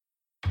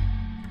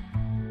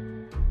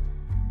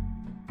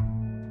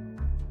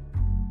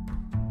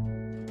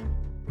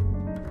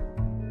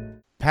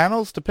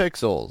Panels to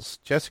Pixels,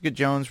 Jessica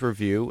Jones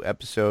Review,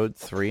 Episode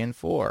 3 and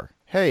 4.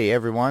 Hey,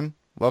 everyone.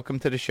 Welcome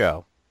to the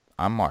show.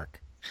 I'm Mark.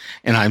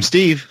 And I'm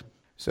Steve.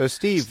 So,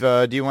 Steve,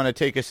 do you want to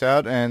take us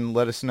out and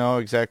let us know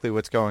exactly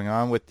what's going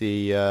on with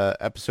the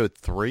Episode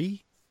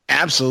 3?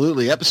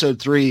 Absolutely.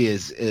 Episode 3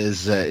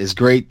 is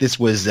great. This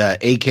was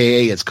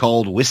AKA it's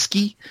called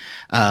Whiskey,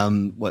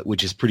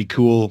 which is pretty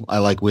cool. I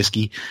like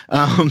whiskey.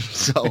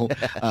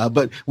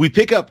 But we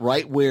pick up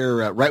right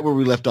where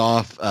we left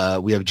off.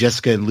 We have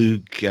Jessica and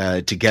Luke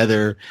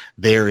together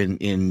there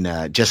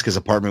in Jessica's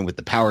apartment with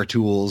the power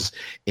tools,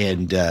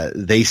 and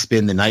they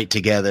spend the night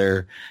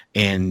together.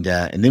 And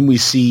then we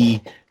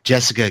see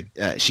Jessica,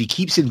 she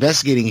keeps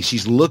investigating and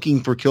she's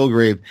looking for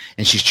Kilgrave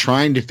and she's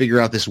trying to figure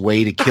out this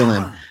way to kill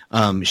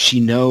him.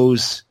 She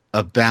knows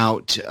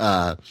about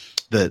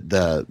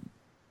the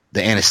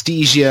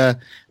anesthesia,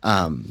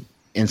 and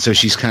so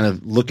she's kind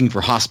of looking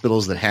for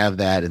hospitals that have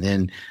that. And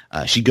then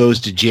she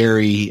goes to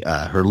Jerry,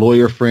 her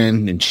lawyer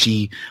friend, and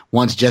she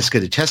wants Jessica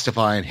to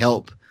testify and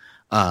help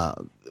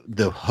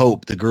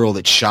the girl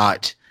that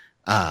shot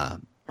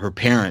her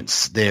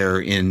parents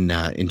there in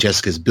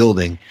Jessica's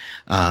building.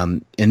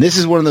 And this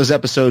is one of those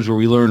episodes where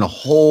we learn a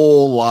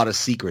whole lot of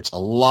secrets. A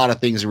lot of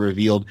things are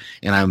revealed,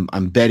 and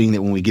I'm betting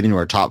that when we get into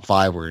our top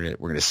 5, we're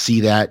gonna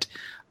see that.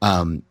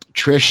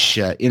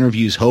 Trish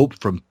interviews Hope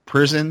from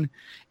prison,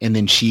 and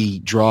then she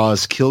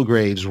draws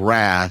Kilgrave's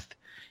wrath,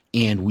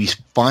 and we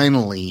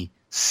finally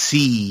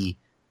see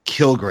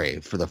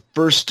Kilgrave. For the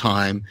first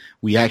time,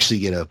 we actually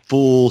get a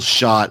full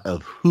shot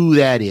of who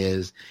that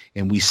is,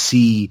 and we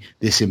see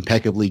this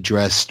impeccably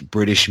dressed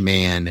British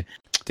man.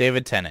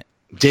 David Tennant,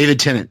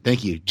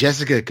 thank you.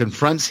 Jessica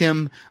confronts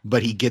him,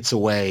 but he gets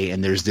away,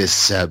 and there's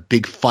this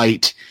big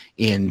fight,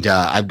 and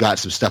I've got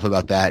some stuff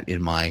about that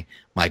in my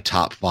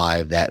top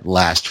 5, that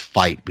last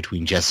fight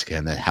between Jessica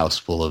and that house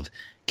full of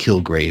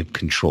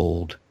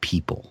Kilgrave-controlled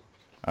people.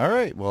 All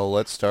right, well,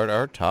 let's start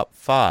our top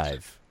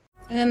 5.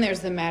 And then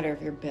there's the matter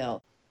of your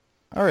bill.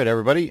 All right,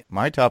 everybody,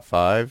 my top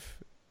 5,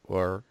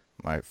 or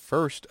my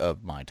first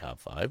of my top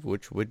 5,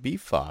 which would be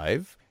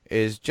 5,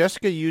 is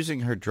Jessica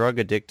using her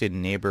drug-addicted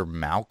neighbor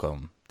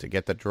Malcolm to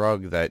get the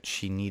drug that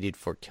she needed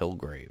for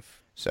Kilgrave.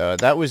 So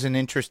that was an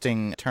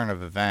interesting turn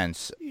of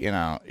events. You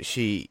know,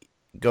 she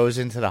goes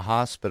into the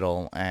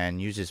hospital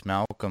and uses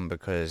Malcolm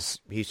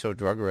because he's so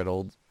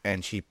drug-riddled,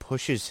 and she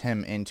pushes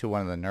him into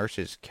one of the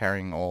nurses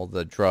carrying all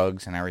the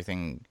drugs and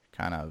everything,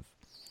 kind of,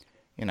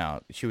 you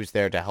know, she was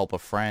there to help a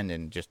friend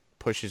and just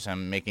pushes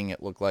him, making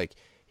it look like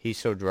he's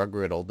so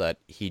drug-riddled that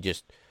he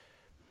just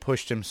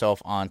pushed himself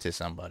onto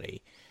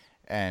somebody.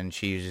 And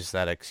she uses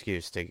that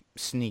excuse to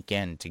sneak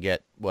in to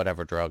get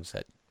whatever drugs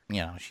that,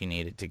 you know, she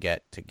needed to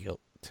get to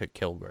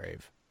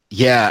Kilgrave.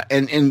 Yeah,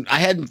 and I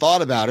hadn't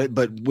thought about it,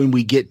 but when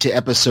we get to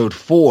episode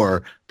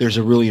 4, there's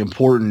a really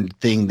important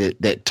thing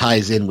that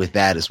ties in with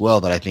that as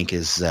well that I think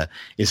is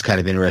kind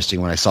of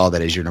interesting when I saw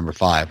that as your number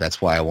 5. That's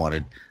why I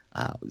wanted...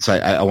 So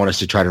I want us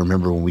to try to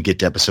remember when we get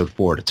to episode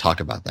 4 to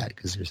talk about that,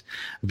 because there's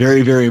a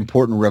very, very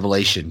important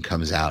revelation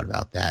comes out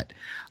about that.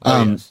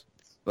 Yes.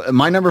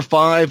 My number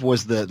 5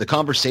 was the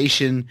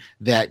conversation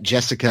that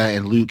Jessica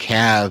and Luke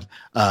have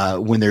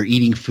when they're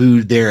eating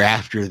food there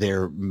after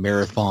their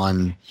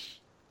marathon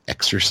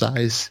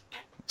exercise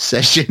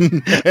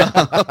session,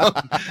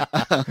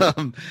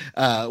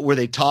 where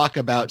they talk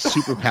about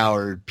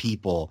superpowered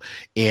people,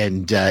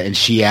 and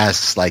she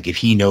asks like if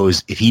he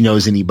knows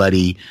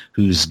anybody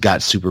who's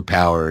got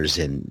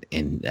superpowers, and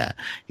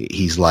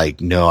he's like,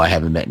 no, I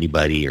haven't met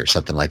anybody, or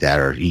something like that,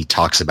 or he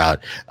talks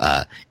about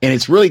and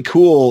it's really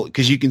cool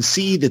because you can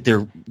see that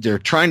they're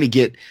trying to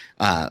get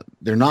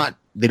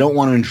they don't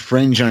want to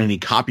infringe on any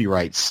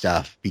copyright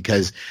stuff,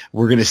 because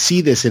we're going to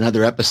see this in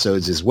other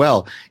episodes as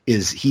well.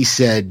 Is he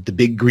said the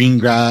big green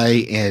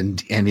guy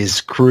and his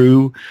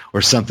crew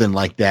or something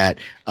like that,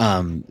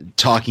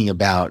 talking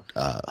about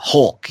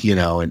Hulk, you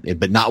know,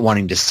 but not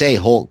wanting to say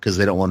Hulk because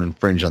they don't want to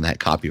infringe on that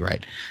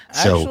copyright.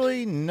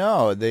 Actually,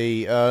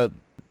 no,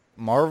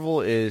 Marvel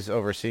is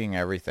overseeing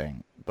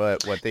everything.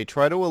 But what they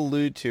try to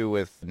allude to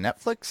with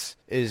Netflix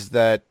is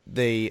that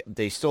they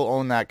still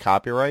own that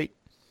copyright.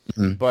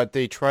 Mm-hmm. But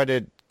they try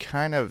to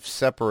kind of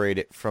separate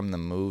it from the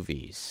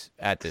movies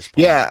at this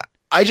point. Yeah,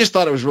 I just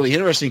thought it was really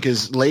interesting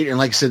because later, and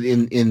like I said,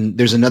 in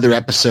there's another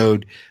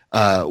episode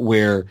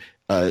where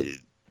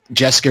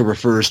Jessica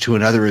refers to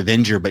another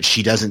Avenger, but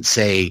she doesn't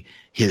say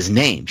his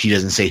name. She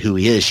doesn't say who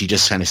he is. She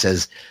just kind of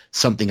says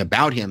something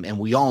about him, and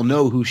we all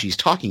know who she's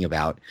talking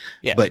about.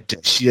 Yeah. But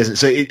she doesn't.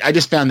 So I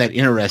just found that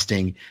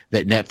interesting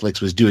that Netflix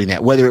was doing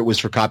that, whether it was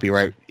for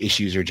copyright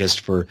issues or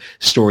just for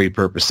story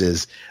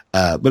purposes.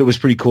 But it was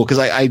pretty cool because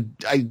I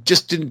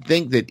just didn't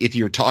think that if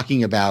you're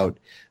talking about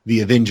the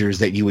Avengers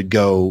that you would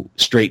go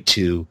straight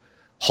to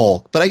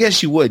Hulk. But I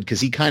guess you would,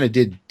 because he kind of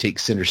did take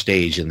center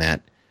stage in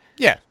that.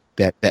 Yeah.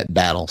 That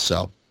battle.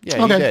 So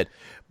yeah, okay. He did.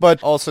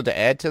 But also to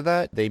add to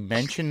that, they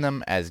mention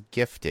them as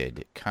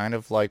gifted, kind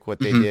of like what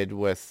they did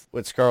with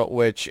Scarlet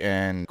Witch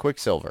and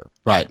Quicksilver.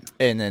 Right.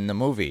 And in the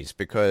movies,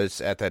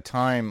 because at that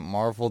time,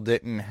 Marvel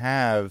didn't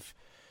have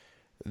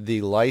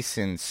the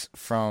license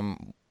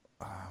from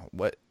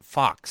what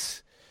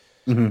Fox.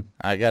 Mm-hmm.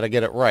 I gotta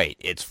get it right.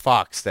 It's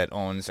Fox that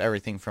owns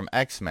everything from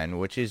X-Men,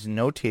 which is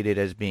notated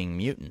as being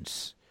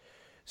mutants.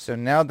 So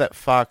now that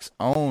Fox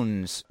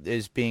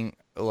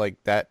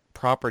that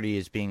property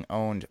is being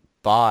owned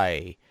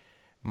by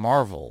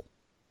Marvel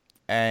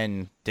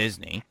and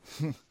Disney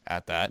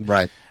at that.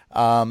 Right.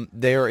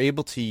 They are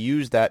able to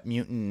use that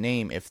mutant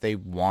name if they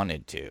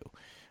wanted to.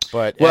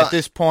 But Well, at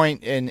this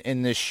point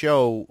in this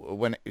show,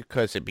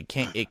 because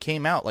it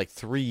came out like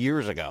 3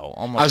 years ago,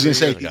 almost. I was going to 3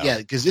 say, years ago. yeah,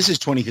 because this is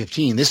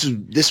 2015.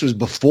 This was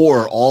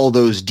before all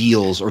those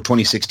deals, or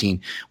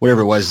 2016,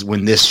 whatever it was,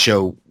 when this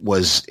show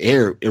was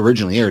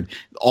originally aired.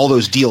 All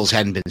those deals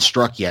hadn't been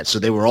struck yet, so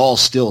they were all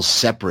still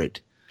separate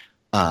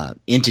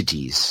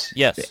entities.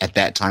 Yes. At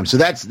that time. So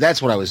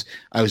that's what I was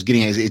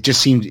getting at. It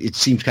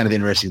seemed kind of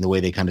interesting the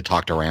way they kind of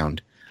talked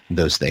around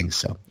those things.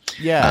 So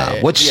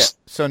Yeah.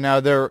 So now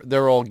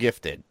they're all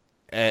gifted,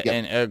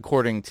 and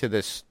according to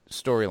this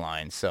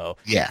storyline. So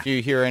if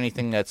you hear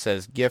anything that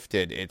says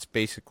gifted, it's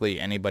basically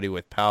anybody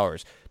with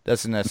powers.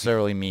 Doesn't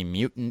necessarily mean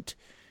mutant,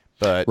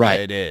 but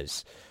it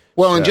is.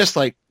 Well, and just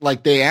like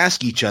they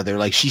ask each other,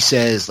 like he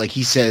says,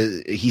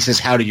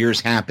 how did yours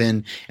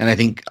happen? And I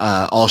think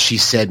all she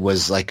said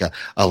was like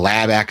a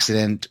lab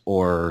accident,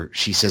 or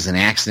she says an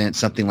accident,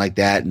 something like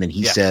that. And then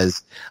he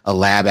says a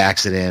lab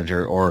accident,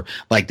 or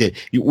like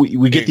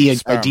we get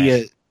the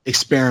idea.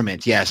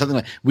 Experiment, something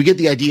like. We get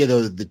the idea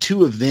though that the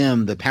two of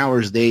them, the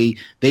powers, they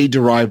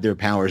derive their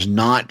powers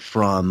not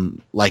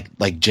from like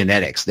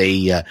genetics.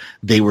 They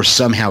were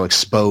somehow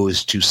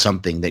exposed to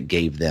something that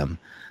gave them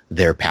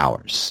their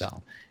powers.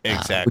 So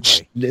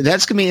exactly,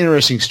 that's gonna be an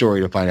interesting story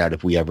to find out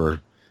if we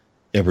ever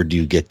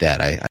do get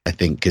that. I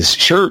think, because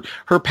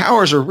her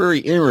powers are very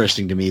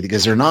interesting to me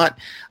because they're not.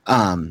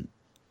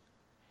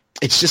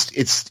 It's just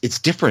it's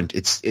different.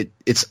 It's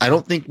I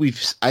don't think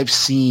I've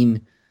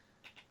seen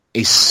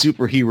a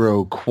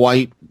superhero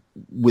quite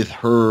with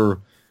her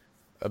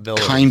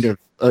kind of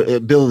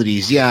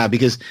abilities. Yeah,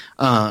 because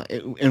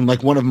and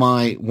like one of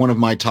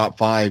my top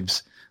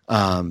fives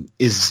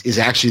is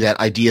actually that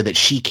idea that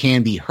she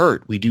can be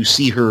hurt. We do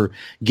see her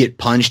get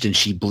punched and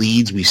she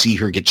bleeds. We see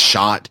her get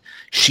shot.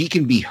 She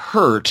can be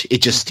hurt.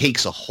 It just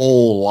takes a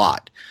whole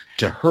lot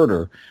to hurt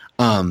her.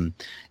 And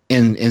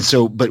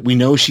so, but we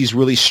know she's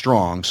really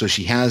strong, so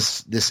she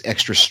has this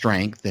extra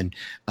strength. And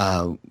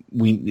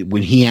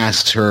when he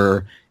asks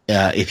her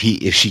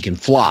if she can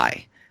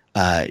fly,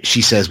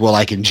 she says, "Well,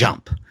 I can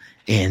jump."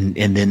 And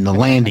then the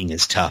landing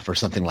is tough, or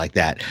something like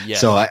that. Yeah.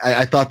 So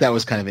I thought that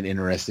was kind of an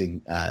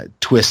interesting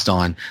twist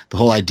on the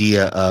whole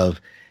idea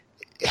of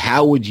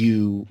how would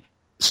you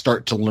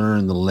start to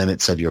learn the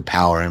limits of your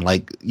power. And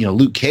like,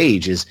 Luke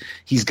Cage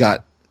he's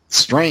got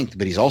strength,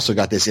 but he's also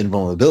got this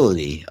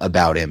invulnerability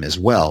about him as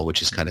well,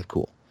 which is kind of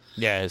cool.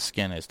 Yeah, his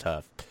skin is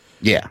tough.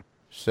 Yeah.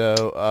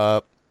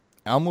 So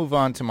I'll move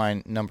on to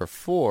my number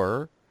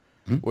 4,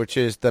 which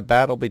is the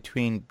battle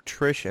between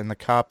Trish and the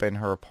cop in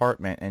her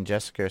apartment and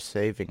Jessica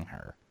saving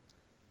her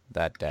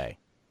that day.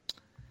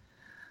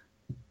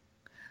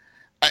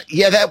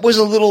 There was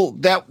a little,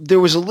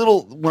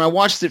 when I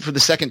watched it for the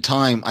second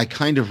time, I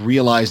kind of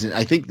realized, and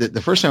I think that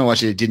the first time I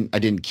watched it, I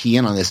didn't key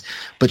in on this,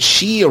 but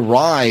she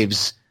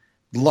arrives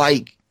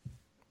like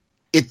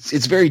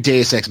it's very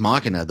Deus Ex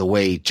Machina, the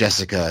way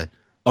Jessica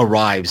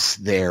arrives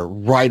there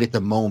right at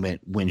the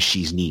moment when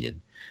she's needed.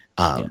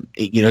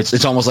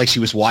 It's almost like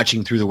she was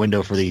watching through the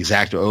window for the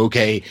exact,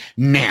 okay,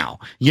 now,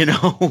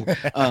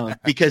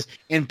 because,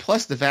 and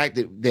plus the fact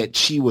that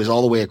she was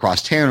all the way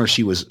across town, or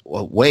she was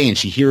away, and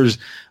she hears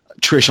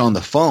Trish on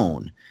the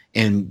phone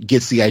and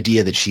gets the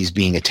idea that she's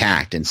being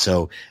attacked. And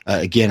so,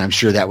 again, I'm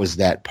sure that was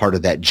that part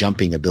of that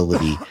jumping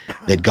ability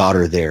that got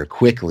her there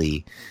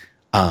quickly.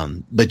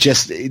 But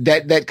just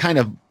that kind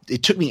of,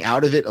 it took me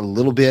out of it a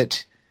little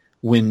bit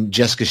when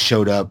Jessica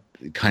showed up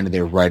kind of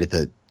there right at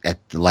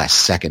the last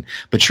second.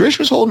 But Trish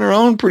was holding her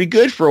own pretty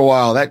good for a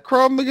while. That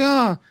Krav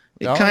Maga,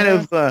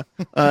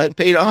 it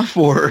paid off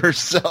for her.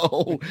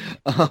 So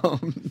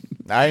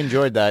I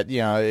enjoyed that.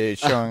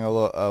 It's showing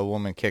a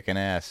woman kicking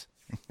ass.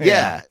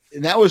 Yeah,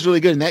 and that was really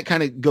good, and that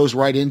kind of goes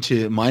right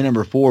into my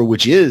number 4,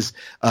 which is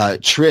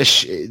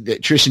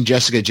Trish and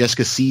Jessica.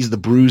 Jessica sees the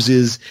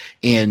bruises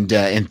and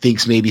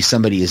thinks maybe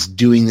somebody is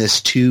doing this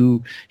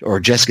to,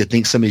 or Jessica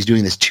thinks somebody's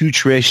doing this to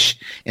Trish,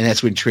 and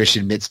that's when Trish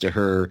admits to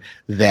her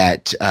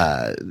that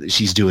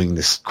she's doing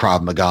this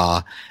Krav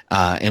Maga,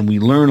 and we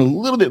learn a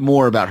little bit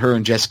more about her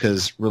and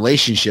Jessica's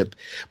relationship,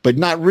 but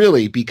not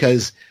really,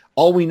 because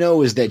all we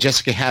know is that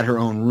Jessica had her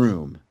own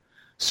room.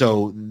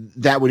 So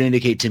that would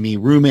indicate to me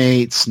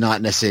roommates,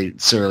 not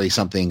necessarily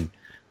something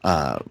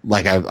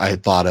like I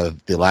thought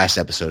of the last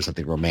episode,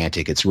 something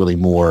romantic. It's really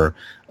more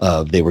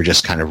of they were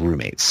just kind of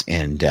roommates.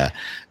 And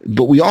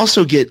but we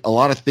also get a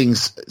lot of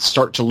things,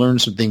 start to learn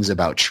some things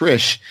about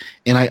Trish.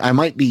 And I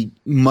might be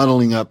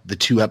muddling up the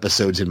 2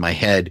 episodes in my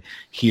head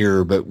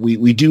here, but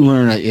we do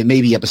learn, it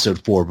may be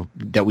episode 4,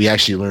 that we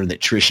actually learn that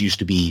Trish used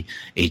to be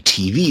a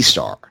TV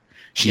star.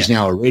 She's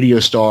now a radio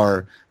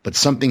star, but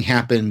something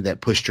happened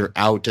that pushed her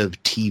out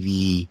of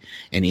TV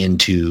and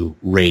into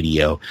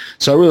radio.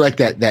 So I really like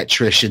that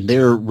Trish and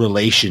their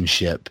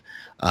relationship,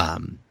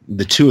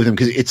 the two of them,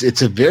 because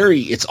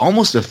it's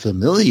almost a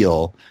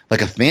familial,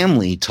 like a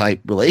family type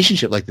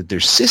relationship, like that they're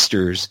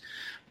sisters,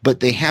 but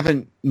they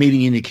haven't made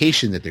any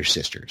indication that they're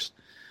sisters.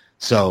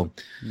 So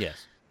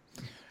yes,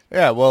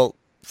 yeah. Well,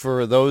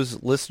 for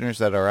those listeners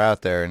that are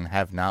out there and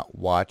have not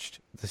watched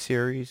the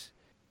series,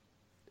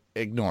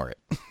 ignore it.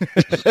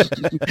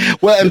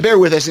 Well, and bear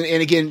with us. And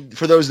again,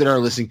 for those that are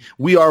listening,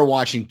 we are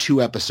watching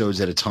 2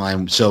 episodes at a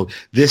time. So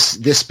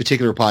this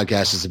particular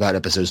podcast is about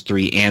episodes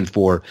 3 and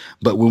 4.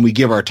 But when we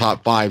give our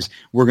top 5s,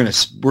 we're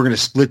gonna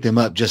split them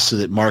up just so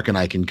that Mark and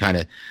I can kind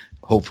of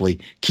hopefully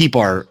keep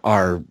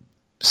our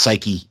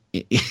psyche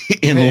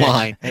in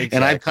line. Exactly.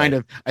 And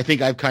I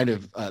think I've kind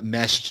of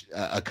meshed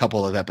a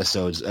couple of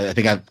episodes. I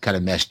think I've kind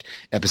of meshed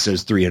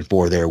episodes 3 and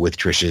 4 there with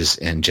Trish's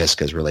and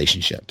Jessica's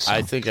relationship. So.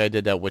 I think I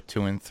did that with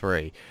 2 and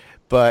 3,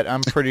 but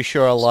I'm pretty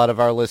sure a lot of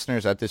our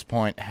listeners at this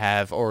point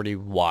have already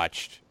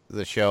watched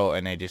the show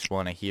and they just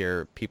want to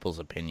hear people's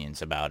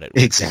opinions about it,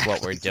 which exactly. is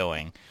what we're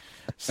doing.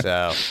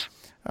 So,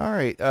 all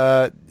right.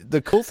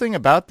 The cool thing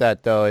about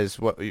that, though, is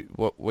what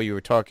you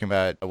were talking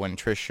about when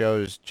Trish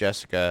shows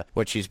Jessica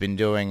what she's been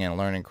doing and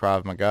learning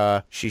Krav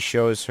Maga. She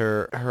shows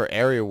her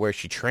area where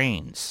she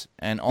trains,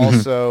 and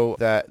also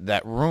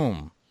that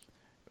room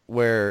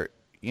where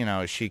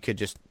she could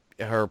just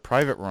her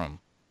private room,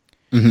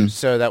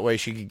 so that way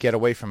she could get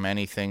away from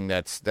anything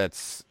that's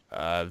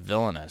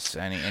villainous,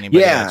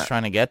 anybody that's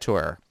trying to get to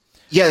her.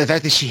 Yeah, the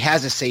fact that she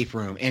has a safe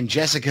room, and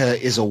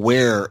Jessica is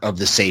aware of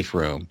the safe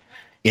room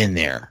in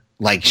there.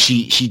 Like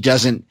she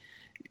doesn't,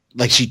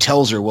 like she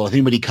tells her, well, if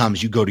anybody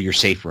comes, you go to your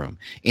safe room.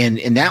 And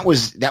that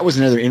was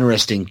another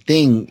interesting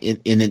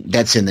thing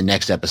that's in the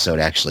next episode,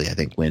 actually, I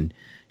think, when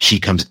she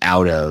comes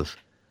out of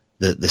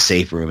the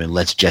safe room and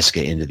lets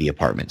Jessica into the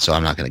apartment. So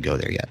I'm not going to go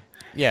there yet.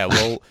 Yeah,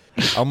 well,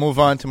 I'll move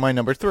on to my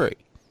number 3.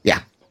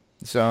 Yeah.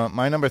 So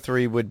my number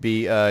 3 would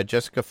be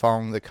Jessica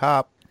following the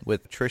cop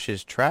with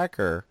Trish's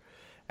tracker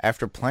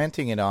after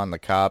planting it on the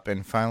cop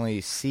and finally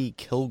see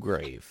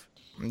Kilgrave.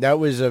 That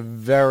was a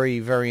very,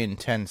 very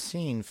intense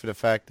scene for the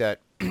fact that,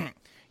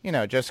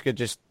 Jessica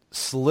just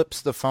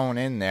slips the phone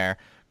in there,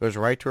 goes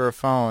right to her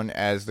phone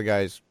as the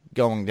guy's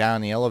going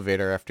down the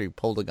elevator after he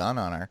pulled a gun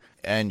on her,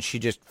 and she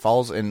just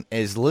falls and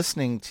is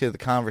listening to the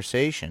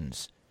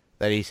conversations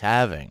that he's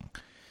having,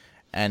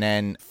 and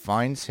then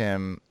finds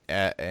him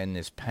in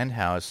this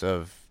penthouse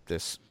of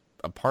this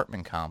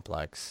apartment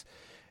complex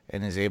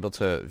and is able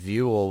to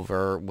view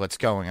over what's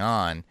going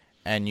on,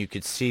 and you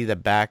could see the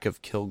back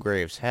of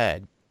Kilgrave's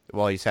head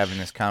while he's having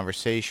this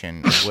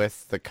conversation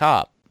with the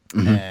cop.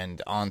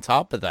 And on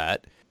top of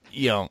that,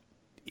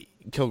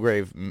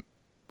 Kilgrave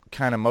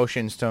kind of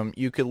motions to him,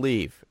 you could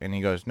leave. And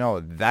he goes, no,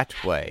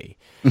 that way.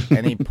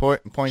 And he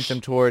points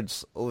him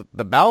towards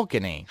the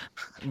balcony,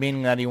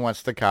 meaning that he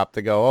wants the cop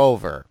to go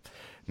over.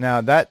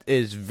 Now, that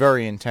is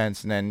very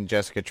intense, and then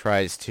Jessica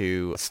tries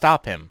to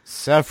stop him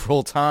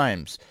several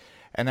times.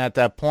 And at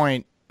that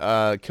point,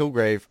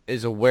 Kilgrave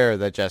is aware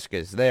that Jessica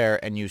is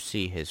there, and you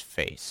see his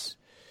face.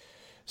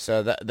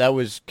 So that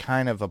was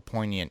kind of a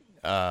poignant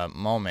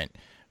moment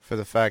for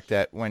the fact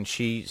that when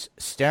she's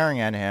staring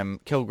at him,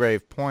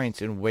 Kilgrave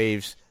points and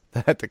waves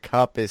that the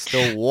cop is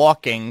still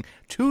walking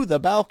to the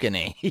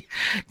balcony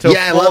to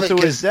fall to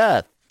his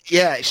death.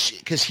 Yeah,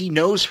 because he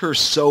knows her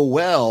so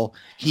well.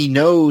 He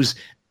knows,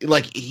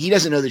 he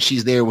doesn't know that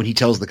she's there when he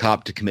tells the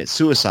cop to commit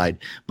suicide.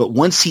 But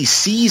once he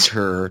sees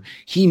her,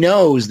 he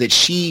knows that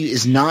she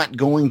is not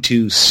going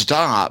to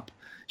stop.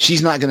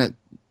 She's not going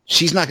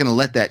to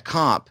let that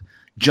cop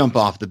jump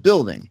off the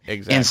building.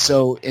 Exactly.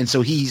 And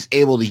so he's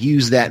able to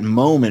use that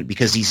moment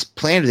because he's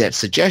planted that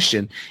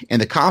suggestion,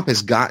 and the cop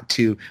has got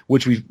to,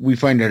 which we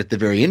find out at the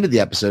very end of the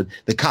episode,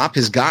 the cop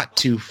has got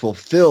to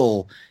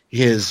fulfill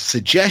his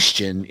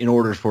suggestion in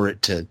order for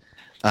it to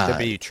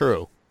be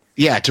true.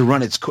 Yeah, to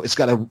run it's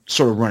got to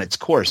sort of run its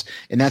course.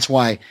 And that's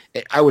why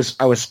I was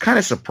kind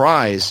of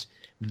surprised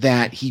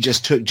that he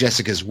just took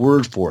Jessica's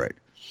word for it.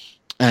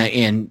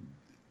 And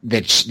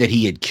that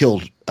he had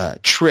killed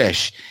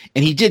Trish,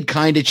 and he did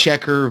kind of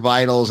check her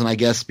vitals, and I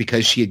guess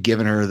because she had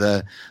given her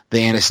the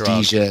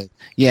anesthesia,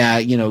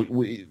 it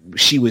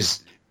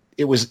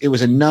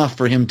was enough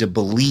for him to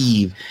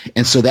believe,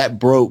 and so that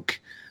broke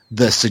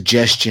the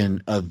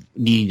suggestion of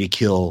needing to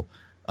kill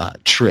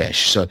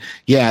Trish. So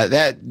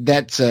yeah,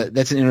 that's an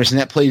interesting,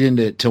 that played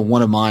into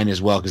one of mine as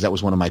well, because that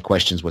was one of my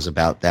questions was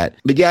about that.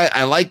 But yeah,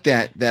 I like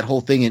that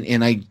whole thing,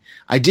 and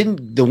I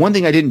didn't. The one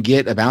thing I didn't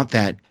get about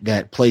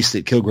that place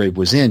that Kilgrave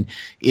was in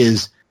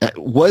is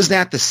was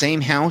that the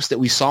same house that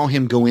we saw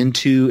him go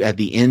into at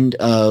the end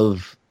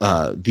of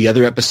the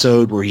other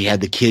episode where he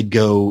had the kid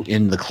go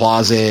in the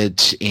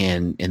closet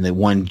and the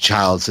one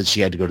child said she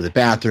had to go to the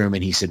bathroom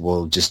and he said,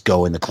 well, just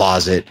go in the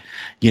closet.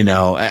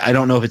 I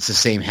don't know if it's the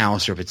same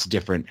house or if it's a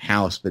different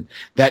house, but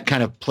that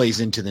kind of plays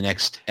into the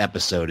next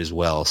episode as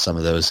well. Some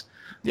of those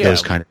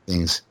kind of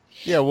things.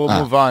 Yeah, we'll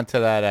move on to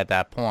that at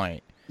that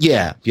point.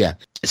 Yeah.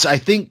 So I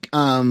think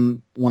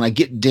when I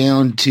get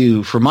down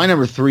to for my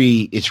number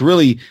 3, it's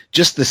really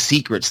just the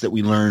secrets that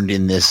we learned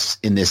in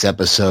this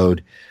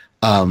episode.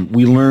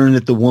 We learned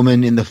that the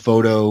woman in the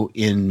photo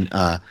in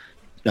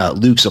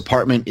Luke's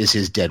apartment is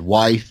his dead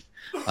wife.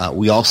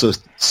 We also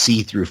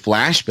see through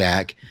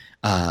flashback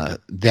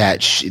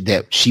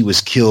that she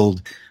was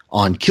killed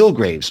on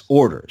Kilgrave's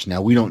orders.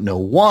 Now we don't know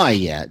why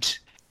yet,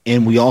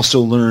 and we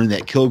also learn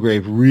that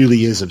Kilgrave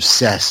really is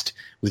obsessed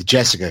with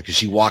Jessica because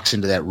she walks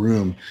into that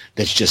room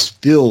that's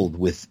just filled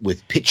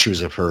with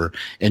pictures of her,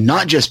 and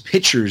not just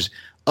pictures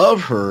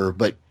of her,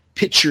 but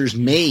pictures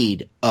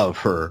made of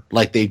her.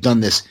 Like they've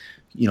done this,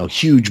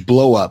 huge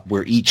blow up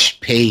where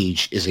each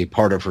page is a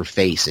part of her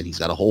face, and he's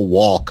got a whole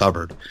wall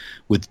covered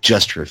with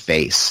just her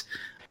face.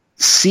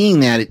 Seeing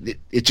that,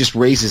 it just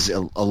raises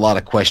a lot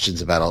of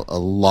questions about a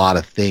lot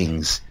of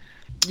things.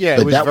 Yeah,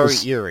 but it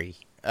was very eerie.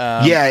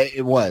 Yeah,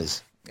 it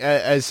was.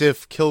 As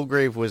if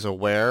Kilgrave was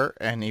aware,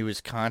 and he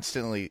was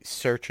constantly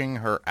searching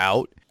her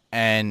out,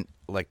 and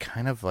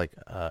kind of like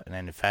an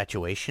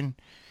infatuation,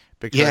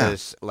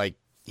 because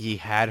he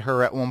had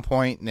her at one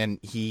point, and then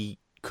he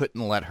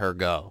couldn't let her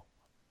go.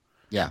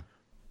 Yeah,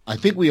 I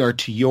think we are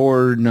to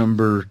your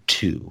number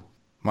 2.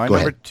 My Go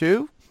number ahead.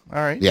 2. All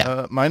right.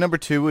 Yeah. My number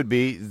 2 would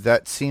be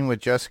that scene with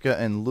Jessica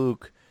and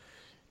Luke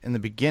in the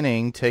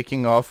beginning,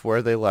 taking off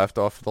where they left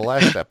off the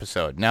last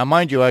episode. Now,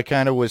 mind you, I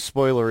kind of was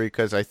spoilery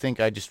because I think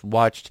I just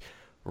watched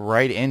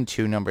right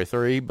into number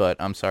 3, but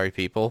I'm sorry,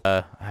 people.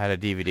 I had a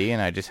DVD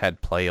and I just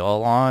had play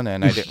all on,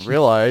 and I didn't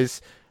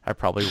realize I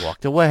probably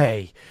walked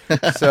away.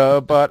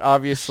 But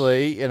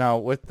obviously,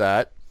 with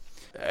that,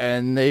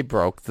 and they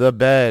broke the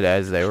bed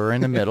as they were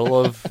in the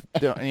middle of,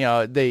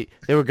 they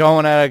were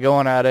going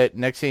at it.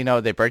 Next thing you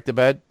know, they break the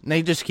bed, and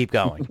they just keep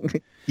going.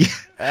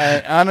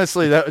 And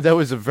honestly, that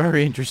was a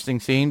very interesting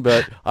scene,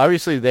 but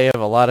obviously they have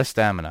a lot of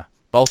stamina,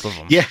 both of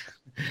them. Yeah.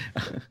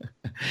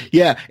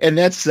 Yeah, and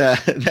that's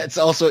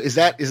also is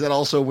that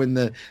also when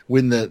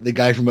the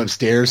guy from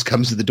upstairs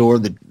comes to the door?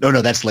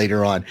 No, that's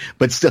later on.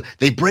 But still,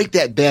 they break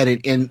that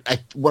bed, and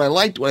what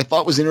I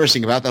thought was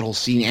interesting about that whole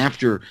scene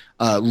after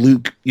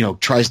Luke,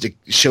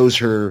 shows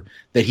her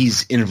that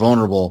he's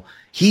invulnerable.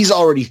 He's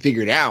already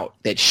figured out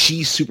that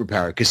she's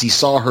superpowered because he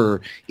saw her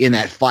in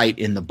that fight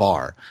in the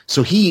bar.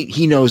 So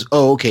he knows,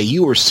 oh, okay,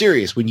 you were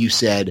serious when you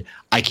said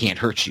I can't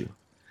hurt you.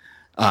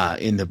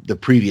 In the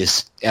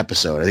previous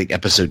episode, I think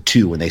episode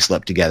 2, when they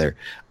slept together,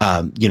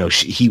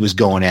 he was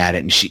going at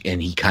it,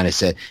 and he kind of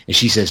said, and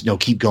she says, no,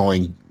 keep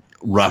going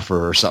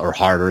rougher or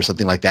harder or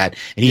something like that.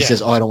 And he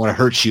says, oh, I don't want to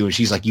hurt you. And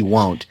she's like, you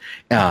won't.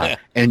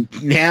 And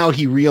now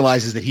he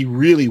realizes that he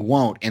really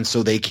won't. And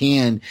so they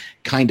can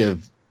kind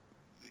of,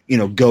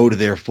 go to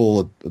their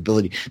full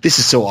ability. This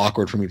is so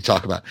awkward for me to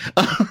talk about.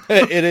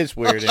 It is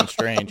weird and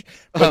strange.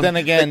 But then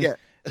again,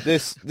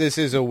 this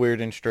is a weird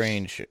and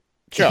strange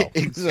show.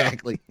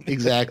 Exactly.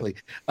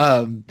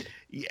 And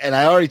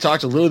I already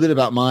talked a little bit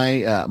about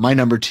my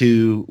number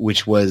 2,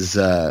 which was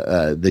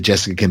the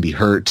Jessica can be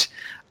hurt.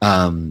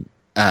 Which,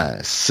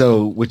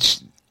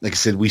 like I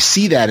said, we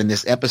see that in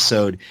this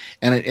episode,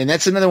 and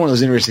that's another one of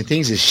those interesting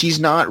things is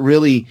she's not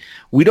really.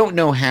 We don't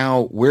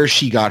know where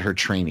she got her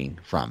training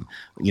from.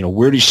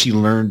 Where did she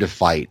learn to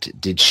fight?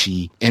 Did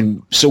she?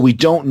 And so we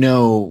don't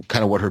know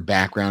kind of what her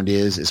background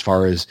is as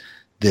far as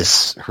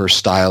her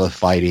style of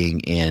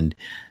fighting, and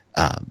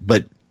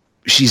but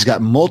she's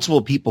got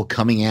multiple people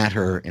coming at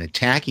her and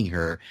attacking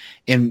her.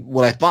 And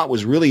what I thought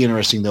was really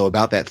interesting, though,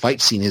 about that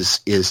fight scene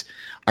is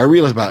I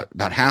realized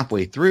about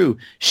halfway through,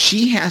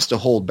 she has to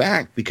hold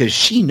back because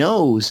she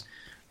knows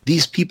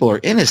these people are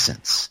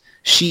innocents.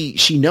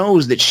 She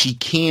knows that she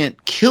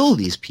can't kill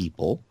these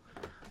people,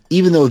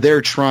 even though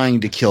they're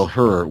trying to kill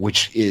her,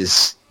 which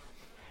is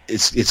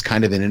it's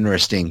kind of an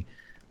interesting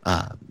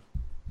kind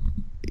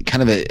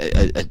of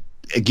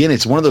again,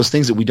 it's one of those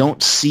things that we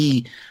don't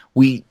see.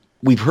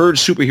 We've heard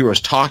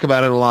superheroes talk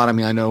about it a lot. I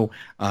mean, I know,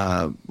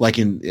 I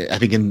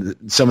think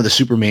in some of the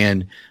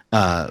Superman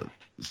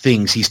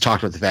things, he's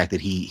talked about the fact that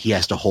he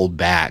has to hold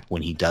back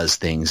when he does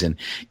things, and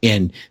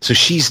so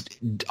she's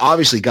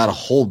obviously got to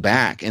hold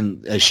back,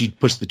 and she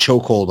puts the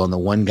chokehold on the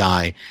one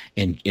guy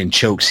and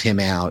chokes him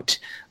out,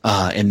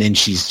 and then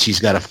she's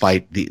got to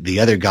fight the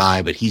other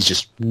guy, but he's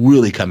just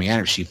really coming at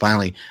her. I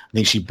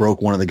think she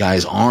broke one of the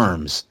guy's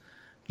arms,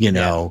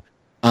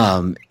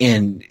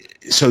 and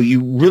so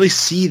you really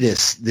see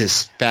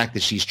this fact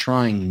that she's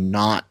trying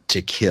not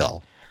to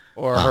kill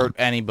or hurt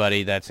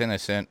anybody that's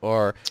innocent,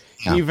 or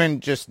even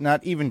just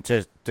not even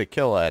to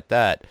kill at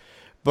that.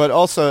 But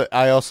also,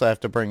 I also have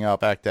to bring up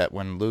the fact that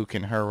when Luke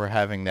and her were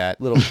having that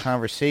little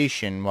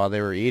conversation while they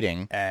were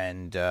eating,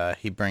 and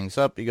she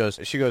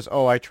goes,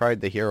 oh, I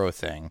tried the hero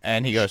thing.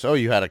 And he goes, oh,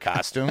 you had a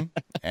costume?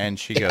 And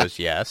she goes,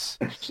 yes.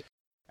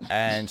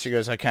 And she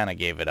goes, I kind of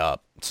gave it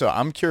up. So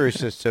I'm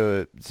curious as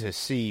to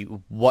see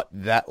what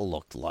that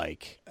looked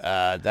like.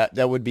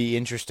 That would be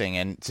interesting,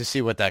 and to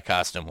see what that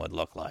costume would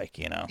look like,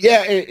 you know?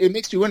 Yeah, it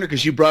makes me wonder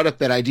because you brought up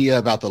that idea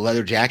about the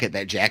leather jacket.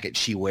 That jacket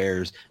she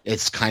wears,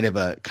 it's kind of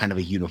a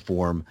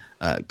uniform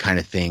kind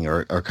of thing,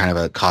 or kind of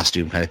a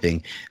costume kind of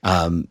thing.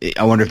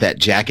 I wonder if that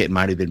jacket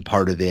might have been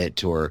part of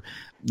it, or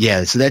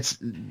yeah. So that's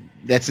an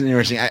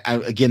interesting.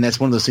 Again, that's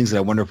one of those things that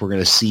I wonder if we're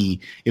going to see,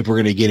 if we're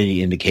going to get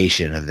any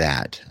indication of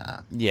that.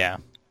 Yeah.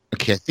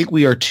 Okay, I think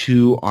we are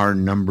to our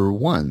number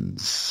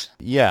ones.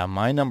 Yeah,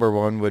 my number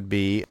one would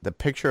be the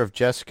picture of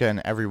Jessica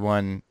and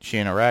everyone she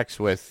interacts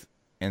with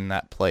in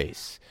that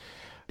place.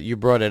 You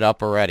brought it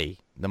up already.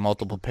 The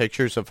multiple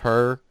pictures of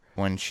her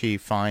when she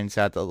finds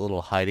out the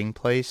little hiding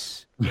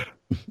place.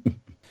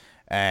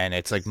 And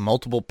it's like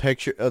multiple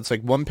picture. It's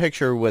like one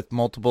picture with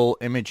multiple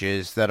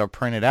images that are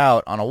printed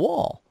out on a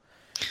wall.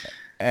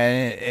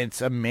 And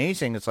it's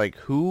amazing. It's like,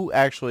 who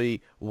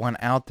actually went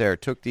out there,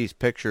 took these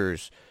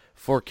pictures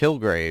for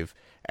Kilgrave,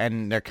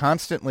 and they're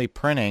constantly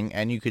printing,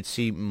 and you could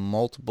see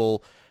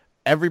multiple,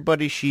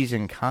 everybody she's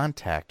in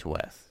contact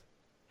with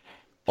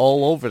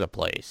all over the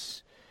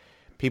place.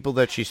 People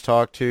that she's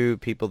talked to,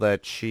 people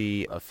that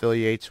she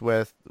affiliates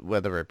with,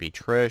 whether it be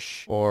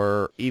Trish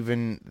or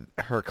even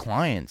her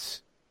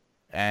clients.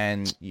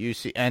 And you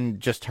see,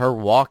 and just her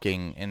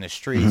walking in the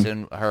streets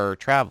and her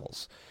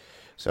travels.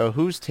 So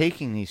who's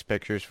taking these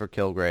pictures for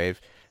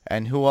Kilgrave,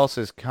 and who else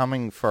is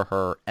coming for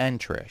her and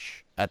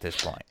Trish at this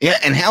point? Yeah,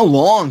 and how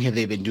long have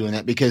they been doing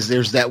that? Because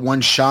there's that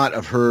one shot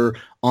of her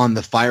on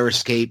the fire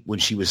escape when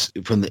she was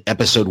from the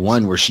episode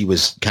 1 where she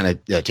was kind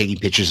of taking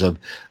pictures of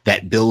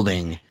that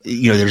building.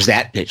 You know, there's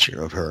that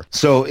picture of her.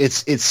 So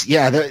it's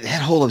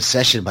that whole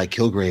obsession by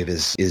Kilgrave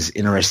is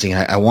interesting.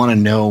 I want to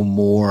know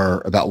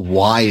more about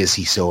why is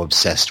he so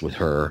obsessed with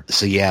her.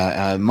 So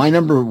yeah, my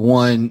number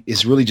one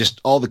is really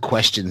just all the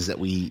questions that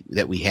we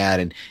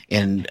had,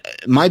 and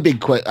my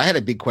big I had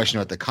a big question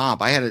about the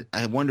cop.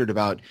 I wondered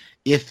about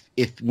if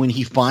when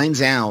he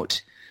finds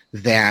out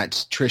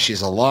that Trish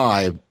is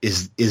alive,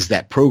 is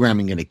that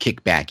programming going to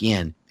kick back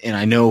in? And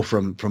I know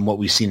from what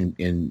we've seen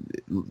in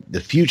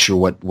the future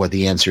what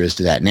the answer is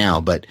to that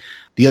now. But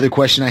the other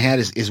question I had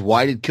is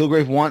why did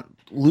Kilgrave want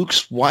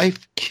Luke's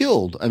wife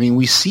killed? I mean,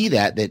 we see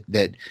that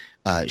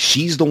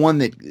she's the one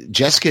that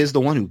Jessica is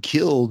the one who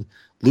killed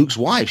Luke's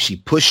wife. She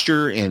pushed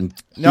her and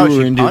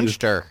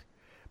punched her.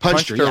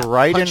 Punched her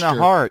right in the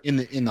heart.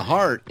 In the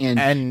heart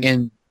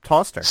and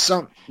tossed her.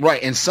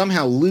 And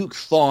somehow Luke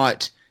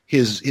thought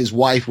his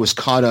wife was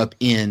caught up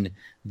in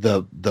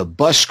the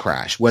bus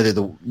crash,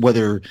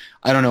 whether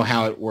I don't know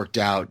how it worked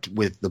out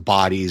with the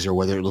bodies, or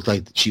whether it looked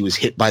like she was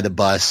hit by the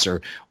bus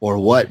or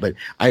what, but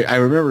I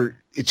remember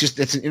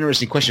that's an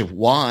interesting question of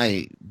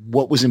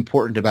what was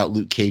important about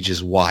Luke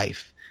Cage's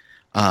wife.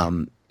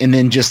 And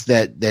then just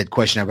that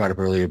question I brought up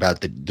earlier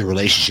about the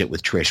relationship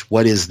with Trish.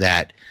 What is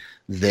that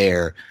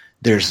there?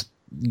 There's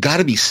got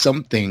to be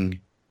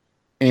something,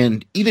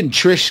 and even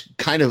Trish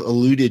kind of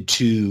alluded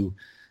to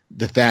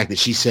the fact that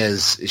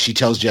she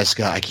tells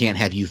Jessica, I can't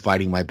have you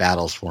fighting my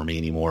battles for me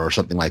anymore, or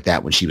something like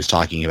that, when she was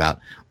talking about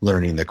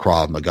learning the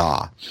Krav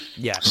Maga.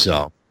 Yeah.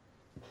 So,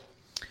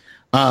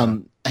 I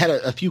had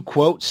a few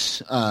quotes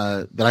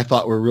that I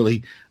thought were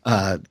really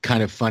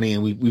kind of funny,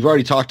 and we've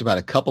already talked about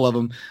a couple of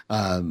them.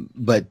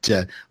 But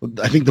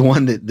I think the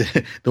one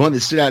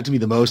that stood out to me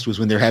the most was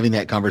when they're having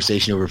that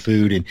conversation over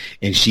food,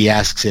 and she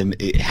asks him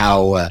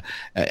how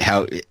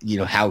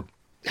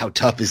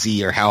tough is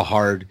he, or how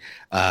hard,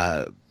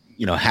 how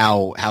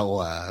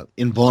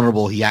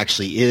invulnerable he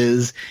actually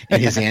is,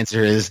 and his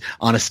answer is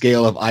on a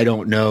scale of I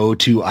don't know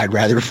to I'd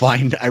rather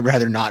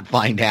not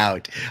find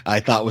out. I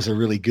thought was a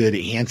really good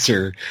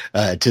answer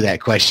to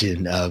that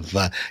question of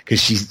because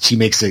she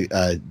makes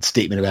a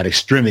statement about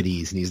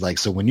extremities, and he's like,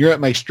 so when you're at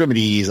my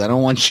extremities, I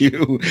don't want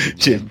you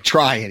to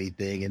try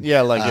anything. And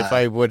yeah, like if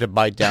I were to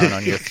bite down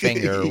on your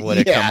finger, would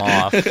it come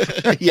off?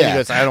 Yeah,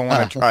 because I don't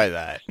want to try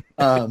that.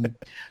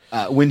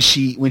 When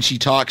she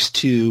talks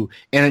to,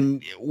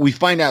 and we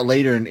find out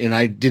later, and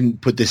I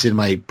didn't put this in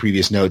my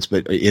previous notes,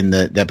 but in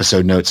the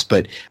episode notes,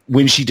 but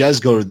when she does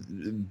go to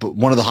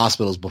one of the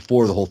hospitals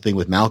before the whole thing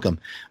with Malcolm,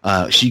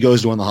 she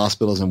goes to one of the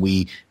hospitals, and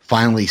we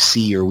finally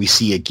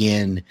see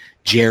again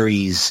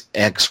Jerry's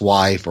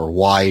ex-wife or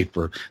wife,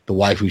 or the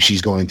wife who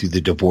she's going through the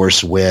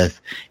divorce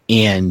with,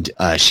 and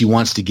she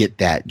wants to get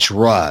that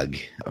drug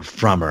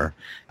from her.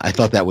 I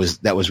thought that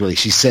was really.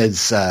 She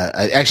says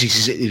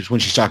it's when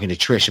she's talking to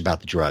Trish about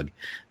the drug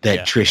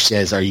that Trish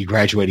says, "Are you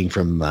graduating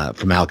from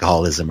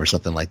alcoholism or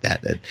something like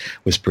that?" That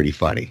was pretty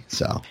funny.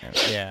 So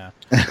yeah.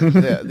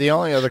 The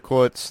only other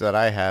quotes that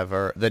I have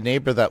are the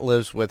neighbor that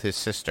lives with his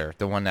sister,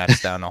 the one that's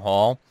down the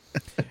hall,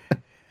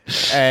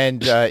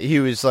 and he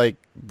was like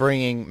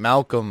bringing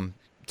Malcolm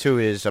to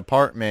his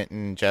apartment,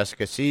 and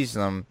Jessica sees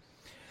them,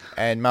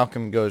 and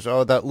Malcolm goes,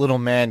 "Oh, that little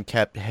man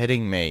kept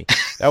hitting me."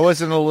 That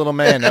wasn't a little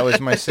man. That was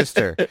my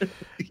sister.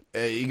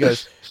 He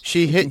goes,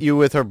 she hit you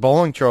with her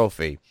bowling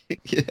trophy.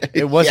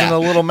 It wasn't a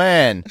little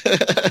man.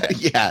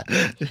 Yeah.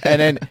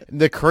 And then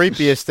the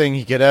creepiest thing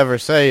he could ever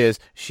say is,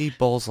 she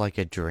bowls like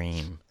a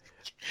dream.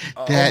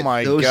 Oh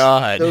my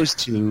God. Those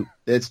two,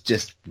 that's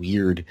just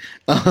weird.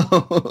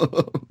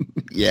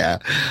 Yeah.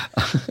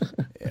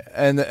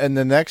 And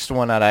the next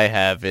one that I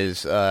have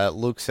is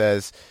Luke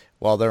says,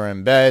 while they're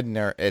in bed,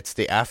 and it's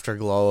the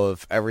afterglow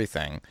of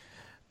everything.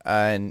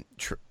 And,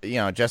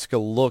 Jessica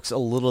looks a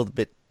little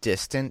bit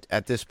distant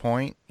at this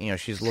point.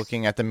 She's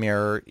looking at the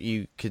mirror.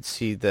 You could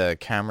see the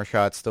camera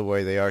shots the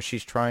way they are.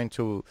 She's trying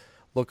to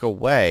look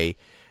away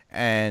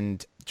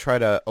and try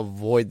to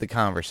avoid the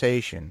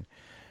conversation.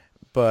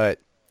 But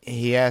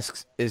he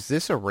asks, is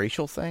this a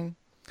racial thing?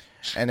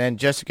 And then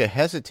Jessica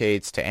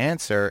hesitates to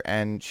answer,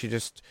 and she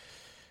just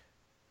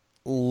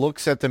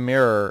looks at the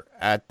mirror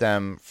at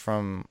them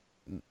from,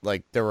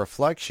 like, their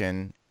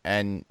reflection,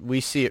 and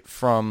we see it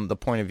from the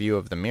point of view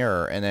of the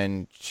mirror, and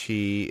then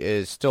she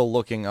is still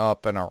looking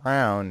up and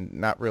around,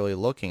 not really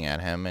looking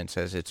at him, and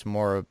says it's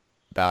more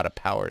about a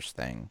powers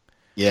thing.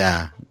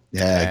 Yeah.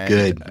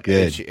 And,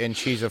 good. And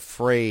she's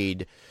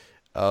afraid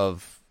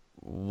of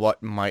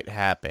what might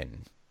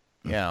happen.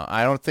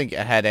 I don't think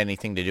it had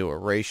anything to do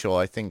with racial.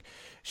 I think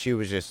she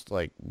was just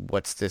like,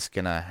 what's this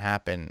going to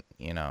happen?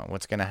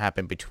 What's going to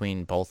happen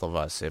between both of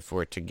us if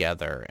we're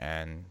together,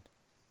 and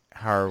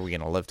how are we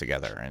going to live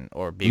together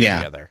or be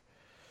together?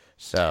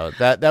 So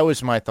that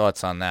was my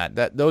thoughts on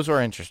that. Those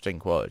were interesting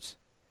quotes.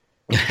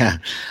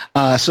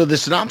 So the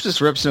synopsis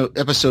for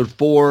episode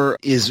 4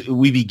 is,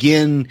 we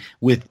begin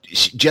with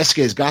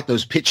Jessica has got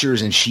those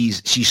pictures, and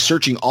she's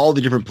searching all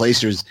the different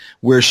places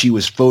where she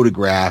was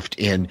photographed,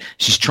 and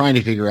she's trying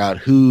to figure out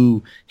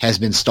who has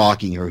been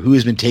stalking her, who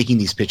has been taking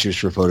these pictures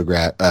for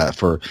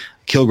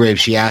Kilgrave.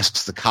 She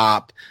asks the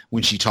cop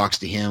when she talks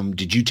to him,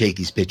 did you take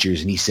these pictures?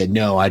 And he said,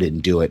 no, I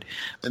didn't do it.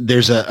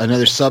 There's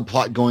another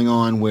subplot going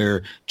on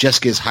where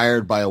Jessica is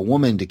hired by a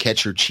woman to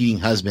catch her cheating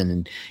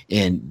husband,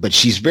 but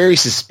she's very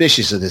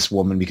suspicious of this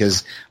woman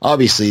because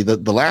obviously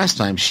the last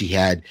time she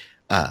had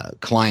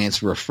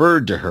clients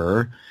referred to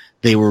her,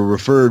 they were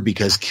referred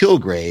because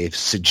Kilgrave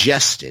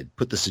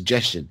put the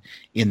suggestion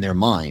in their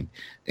mind,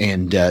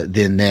 and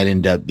then that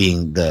ended up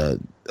being the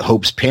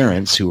Hope's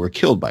parents who were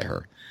killed by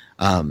her.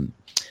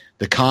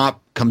 The cop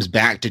comes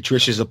back to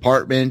Trisha's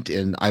apartment,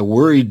 and I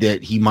worried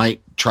that he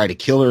might try to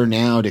kill her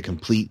now to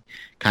complete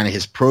kind of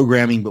his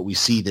programming, but we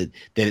see that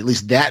at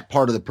least that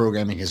part of the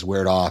programming has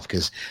weared off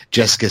because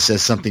Jessica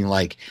says something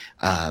like,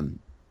 do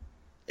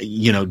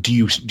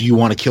you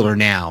want to kill her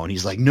now? And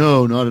he's like,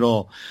 no, not at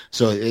all.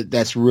 So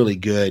that's really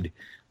good.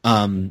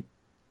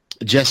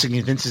 Jessica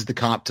convinces the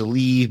cop to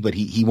leave, but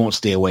he won't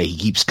stay away. He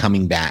keeps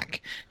coming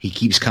back. He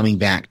keeps coming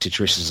back to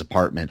Trisha's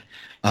apartment.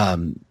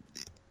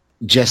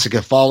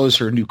 Jessica follows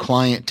her new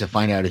client to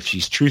find out if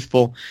she's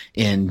truthful,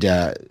 and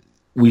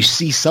we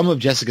see some of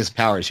Jessica's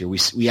powers here.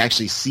 We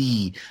actually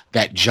see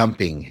that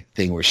jumping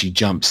thing where she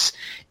jumps,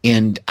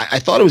 and I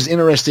thought it was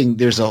interesting.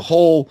 There's a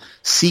whole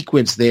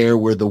sequence there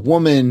where the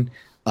woman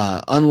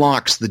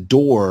unlocks the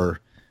door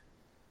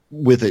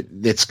with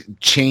it that's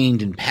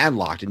chained and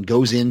padlocked and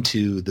goes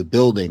into the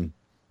building,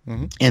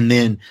 and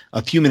then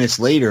a few minutes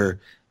later,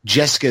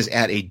 Jessica's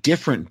at a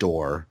different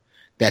door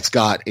that's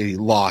got a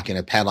lock and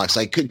a padlock. So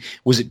I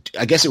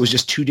guess it was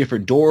just two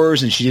different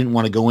doors, and she didn't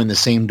want to go in the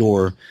same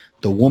door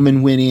the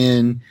woman went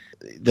in.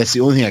 That's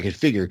the only thing I could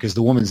figure, because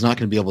the woman's not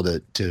going to be able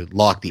to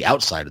lock the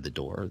outside of the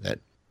door.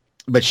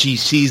 But she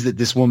sees that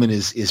this woman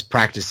is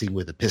practicing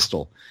with a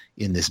pistol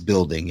in this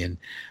building. And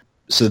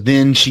so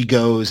then she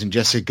goes, and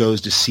Jessica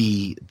goes to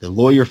see the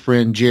lawyer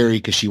friend, Jerry,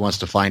 because she wants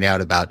to find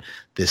out about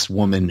this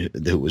woman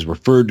that was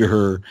referred to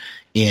her.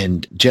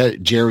 And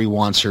Jerry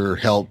wants her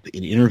help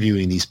in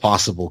interviewing these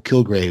possible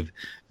Kilgrave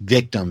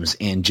victims,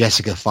 and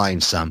Jessica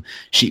finds some.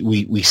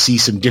 We see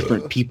some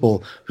different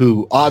people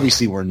who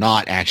obviously were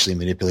not actually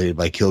manipulated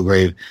by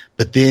Kilgrave,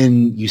 but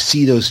then you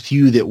see those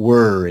few that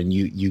were, and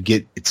you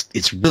get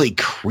it's really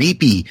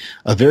creepy,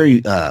 a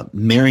very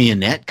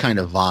marionette kind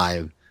of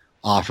vibe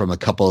off from a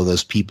couple of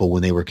those people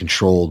when they were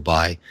controlled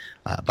by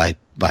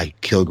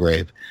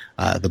Kilgrave.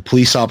 The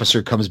police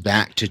officer comes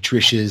back to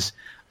Trisha's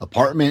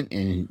apartment,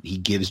 and he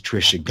gives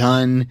Trish a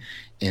gun,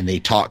 and they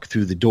talk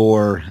through the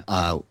door.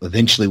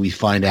 Eventually we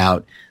find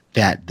out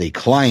that the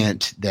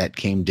client that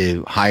came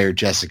to hire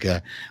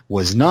Jessica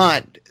was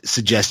not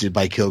suggested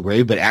by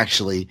Kilgrave, but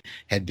actually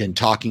had been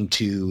talking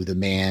to the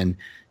man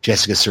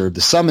Jessica served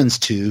the summons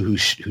to, who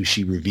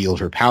she revealed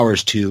her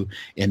powers to,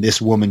 and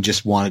this woman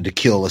just wanted to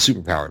kill a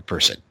superpowered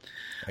person.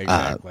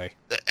 Exactly.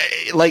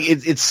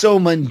 It's so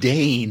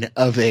mundane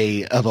of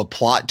a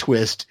plot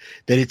twist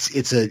that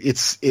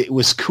it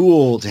was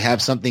cool to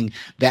have something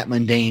that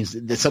mundane,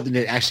 that's something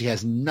that actually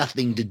has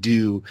nothing to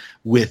do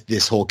with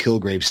this whole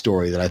Kilgrave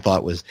story, that I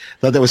thought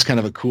that was kind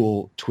of a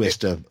cool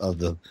twist of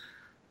the.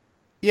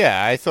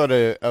 Yeah, I thought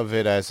of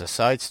it as a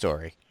side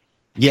story.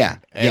 Yeah,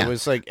 it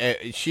was like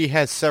she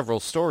has several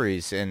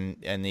stories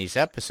in these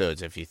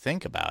episodes if you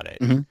think about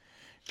it,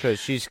 because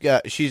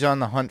she's on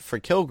the hunt for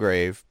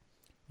Kilgrave,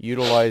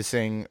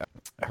 utilizing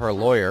her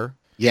lawyer.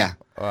 Yeah.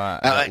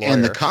 That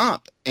and the lawyer.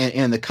 cop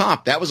and the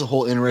cop, that was a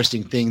whole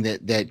interesting thing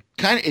that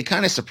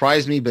kind of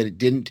surprised me, but it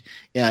didn't.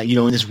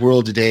 In this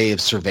world today of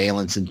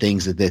surveillance and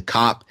things, that the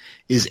cop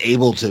is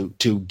able to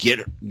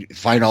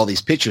find all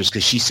these pictures,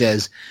 because she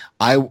says,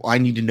 I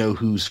need to know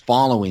who's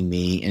following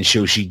me, and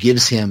so she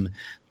gives him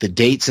the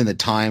dates and the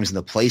times and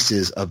the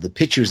places of the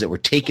pictures that were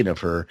taken of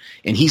her,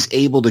 and he's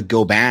able to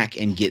go back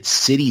and get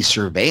city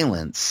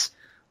surveillance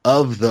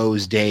of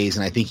those days.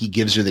 And I think he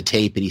gives her the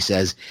tape, and he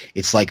says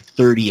it's like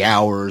 30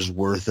 hours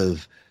worth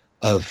of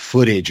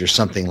footage or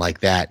something like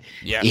that.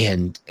 Yeah.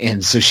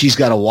 And so she's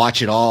got to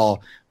watch it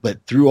all.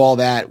 But through all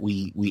that,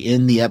 we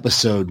end the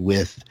episode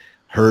with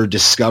her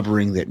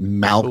discovering that Who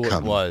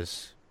Malcolm it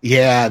was.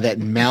 Yeah, that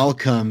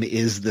Malcolm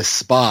is the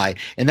spy.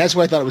 And that's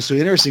why I thought it was so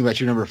interesting about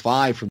your number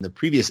 5 from the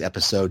previous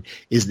episode,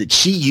 is that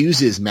she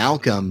uses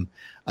Malcolm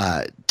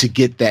to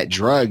get that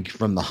drug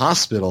from the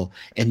hospital,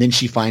 and then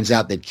she finds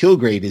out that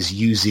Kilgrave is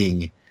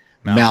using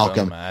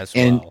Malcolm as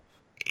and well.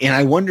 and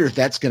I wonder if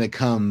that's going to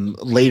come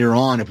later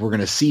on, if we're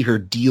going to see her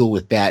deal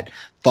with that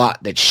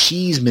thought that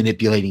she's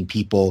manipulating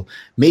people,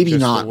 maybe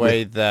Just not the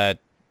way that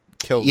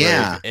Kilgrave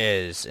Yeah.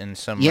 is in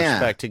some Yeah.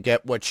 respect, to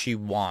get what she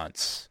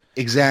wants.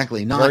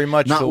 exactly, not Very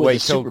much not the with way a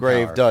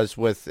Kilgrave superpower. does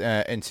with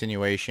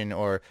insinuation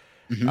or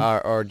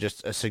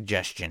just a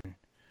suggestion.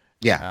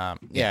 Yeah,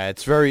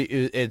 It's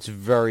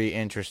very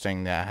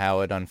interesting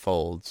how it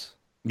unfolds.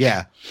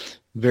 yeah,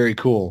 very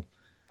cool.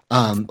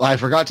 I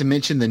forgot to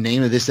mention the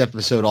name of this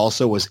episode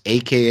also was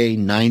AKA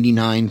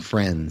 99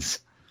 Friends.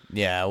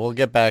 Yeah, we'll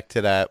get back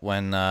to that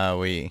when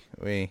we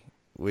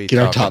Get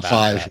our talk top about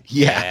 5. that.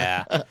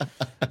 Yeah.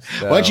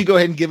 So, Why don't you go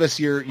ahead and give us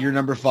your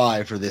number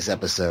 5 for this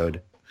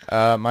episode?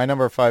 my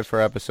number 5 for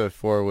episode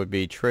 4 would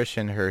be Trish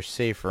in her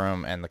safe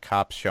room and the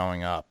cops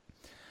showing up.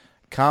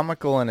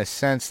 Comical in a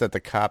sense that the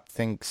cop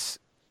thinks,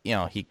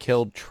 he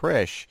killed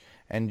Trish,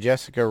 and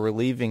Jessica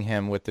relieving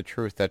him with the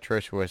truth that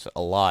Trish was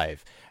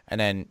alive.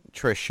 And then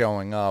Trish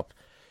showing up,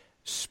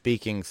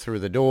 speaking through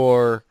the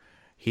door,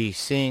 he's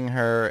seeing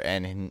her,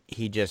 and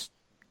he just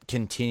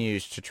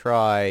continues to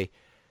try,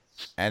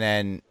 and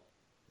then,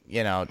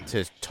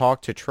 to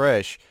talk to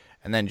Trish,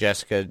 and then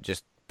Jessica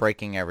just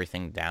breaking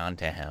everything down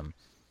to him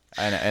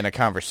in a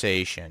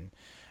conversation,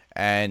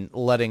 and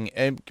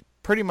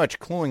pretty much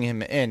cluing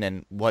him in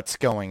and what's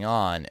going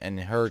on,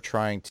 and her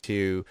trying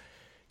to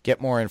get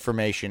more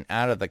information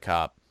out of the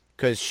cop,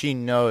 because she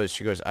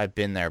goes, I've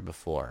been there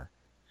before.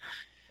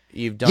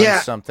 You've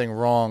done something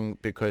wrong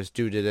because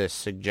due to this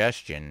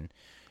suggestion,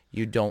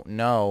 you don't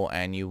know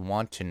and you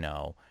want to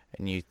know,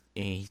 and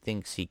he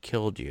thinks he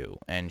killed you,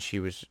 and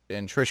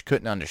Trish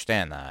couldn't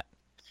understand that.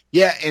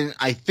 Yeah, and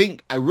I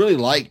think I really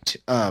liked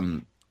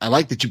I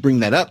like that you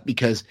bring that up,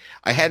 because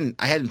I hadn't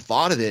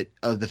thought of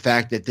the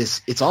fact that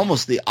it's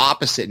almost the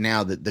opposite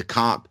now, that the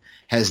cop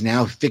has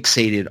now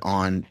fixated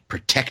on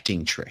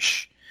protecting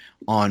Trish,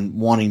 on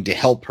wanting to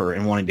help her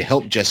and wanting to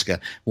help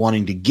Jessica,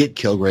 wanting to get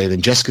Kilgrave,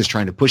 and Jessica's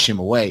trying to push him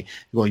away,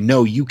 going,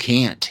 no, you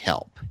can't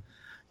help.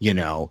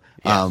 Yes.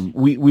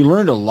 We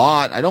learned a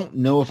lot. I don't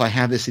know if I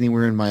have this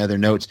anywhere in my other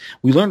notes.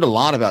 We learned a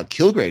lot about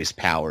Kilgrave's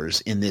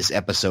powers in this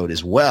episode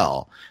as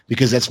well,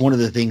 because that's one of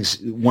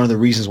the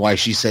reasons why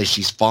she says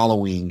she's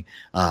following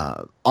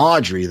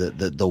Audrey,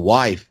 the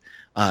wife,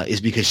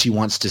 is because she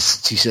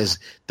says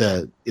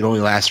it only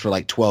lasts for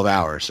like 12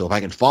 hours. So if I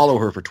can follow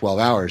her for 12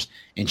 hours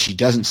and she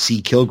doesn't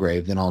see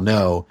Kilgrave, then I'll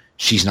know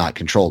she's not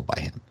controlled by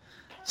him.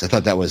 So I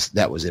thought that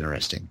was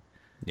interesting.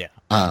 Yeah.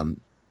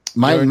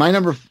 My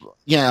number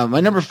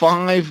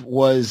 5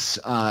 was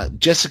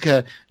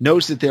Jessica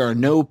notes that there are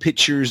no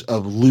pictures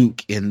of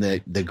Luke in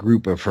the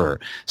group of her.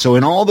 So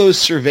in all those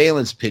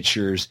surveillance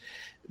pictures,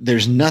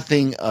 there's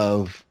nothing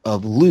of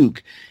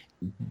Luke,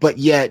 but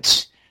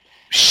yet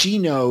she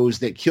knows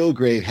that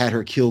Kilgrave had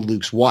her kill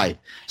Luke's wife.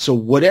 So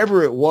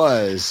whatever it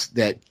was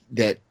that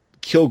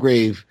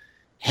Kilgrave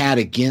had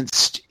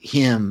against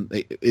him,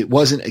 it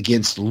wasn't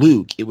against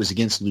Luke, it was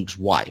against Luke's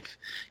wife.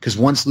 Because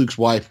once Luke's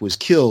wife was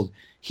killed,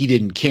 he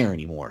didn't care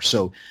anymore.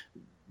 So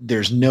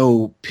there's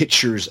no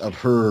pictures of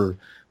her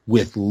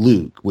with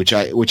Luke, which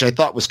I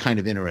thought was kind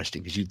of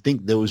interesting, because you'd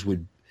think those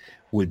would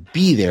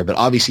be there, but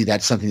obviously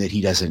that's something that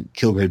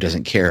Kilgrave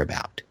doesn't care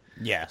about.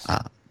 Yes.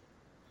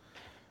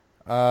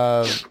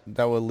 That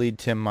would lead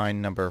to my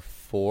number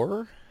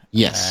 4.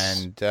 Yes.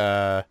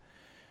 And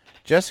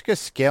Jessica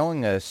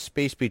scaling a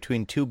space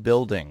between two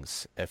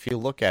buildings. If you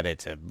look at it,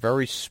 it's a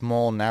very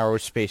small, narrow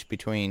space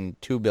between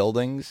two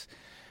buildings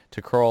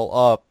to crawl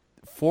up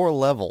 4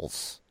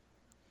 levels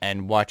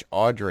and watch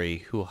Audrey,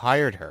 who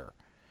hired her.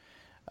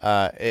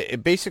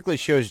 It basically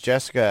shows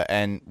Jessica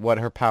and what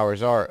her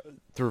powers are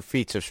through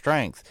feats of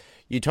strength.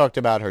 You talked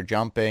about her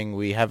jumping.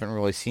 We haven't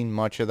really seen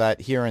much of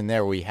that. Here and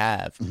there we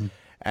have. Mm-hmm.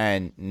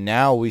 And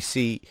now we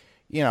see,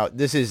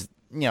 this is,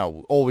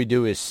 all we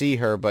do is see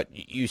her, but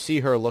you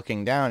see her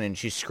looking down and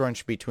she's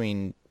scrunched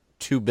between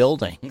two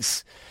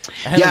buildings.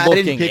 Yeah, I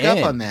didn't pick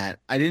up on that.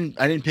 I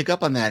didn't pick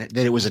up on that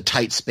it was a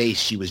tight space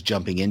she was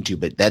jumping into,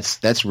 but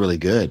that's really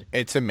good.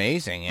 It's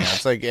amazing.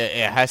 It's like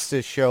it has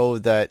to show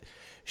that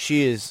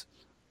she is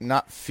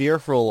not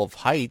fearful of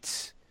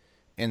heights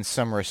in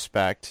some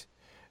respect.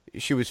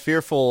 She was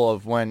fearful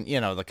of when,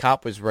 the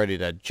cop was ready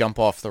to jump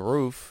off the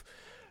roof,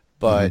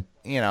 but,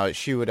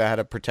 she would have had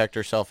to protect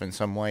herself in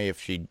some way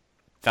if she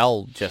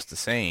fell just the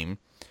same.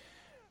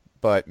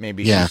 But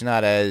maybe she's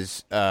not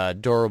as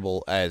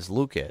durable as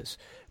Luke is.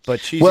 But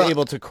she's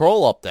able to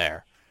crawl up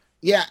there.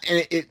 Yeah,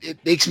 and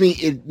it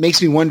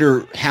makes me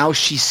wonder how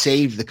she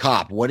saved the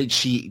cop. What did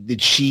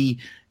he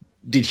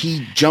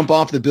jump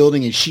off the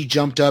building and she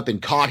jumped up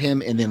and caught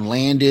him and then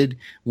landed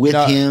with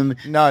him?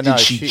 No.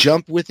 Did she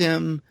jump with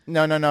him?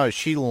 No.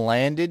 She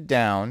landed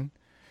down.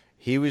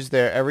 He was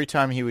there. Every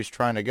time he was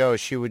trying to go,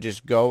 she would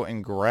just go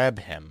and grab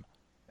him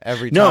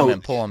every time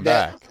and pull him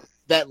back.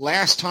 That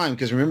last time,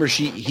 because remember,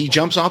 he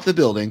jumps off the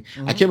building.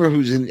 Mm-hmm. I can't remember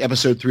who's in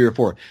episode 3 or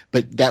 4,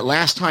 but that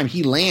last time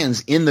he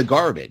lands in the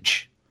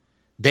garbage.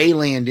 They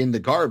land in the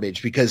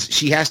garbage because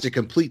she has to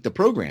complete the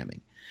programming.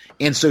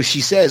 And so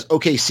she says,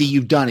 okay, see,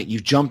 you've done it.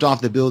 You've jumped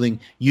off the building.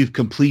 You've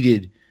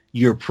completed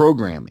your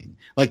programming.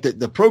 Like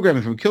the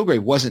programming from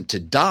Kilgrave wasn't to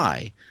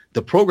die.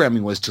 The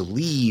programming was to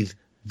leave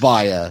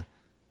via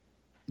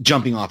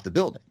jumping off the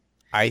building.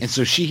 And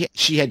so she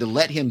had to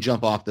let him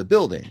jump off the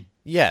building.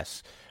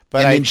 Yes,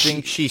 but I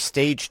think she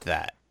staged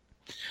that.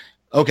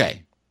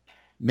 Okay.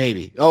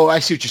 Maybe. Oh, I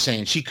see what you're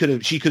saying. She could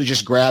have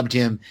just grabbed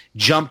him,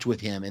 jumped with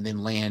him, and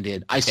then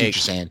landed. I see what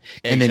you're saying.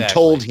 And then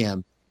told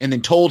him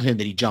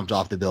that he jumped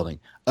off the building.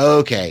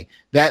 Okay,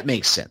 that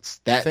makes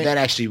sense. That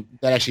actually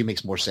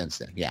makes more sense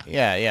then. Yeah.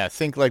 Yeah.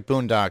 Think like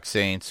Boondock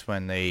Saints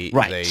when they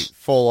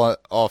fall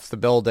off the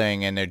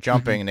building and they're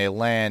jumping and they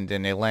land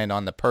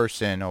on the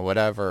person or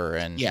whatever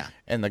and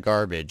in the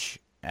garbage.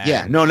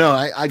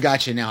 No, I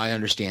got you now. I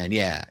understand.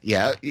 Yeah.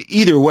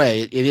 Either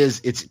way,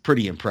 it's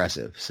pretty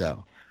impressive.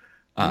 So.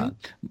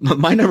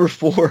 My number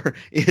 4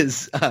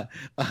 is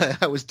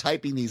I was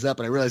typing these up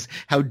and I realized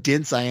how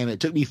dense I am. It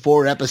took me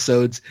 4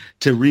 episodes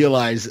to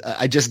realize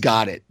I just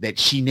got it, that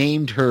she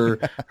named her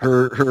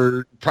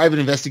private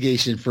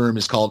investigation firm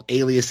is called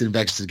Alias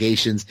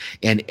Investigations,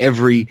 and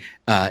every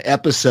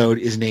episode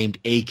is named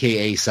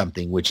AKA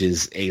something, which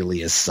is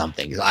alias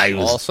something.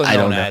 Also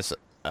known as.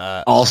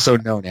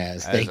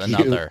 Thank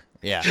another,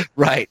 you. Yeah.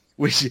 Right.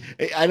 Which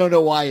I don't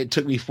know why it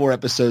took me 4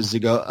 episodes to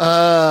go,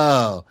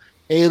 oh,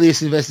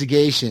 Alias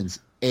Investigations,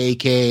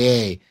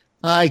 a.k.a.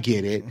 I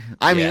get it.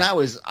 I mean, I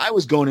was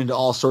going into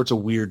all sorts of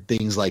weird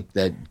things like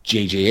that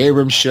J.J.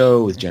 Abrams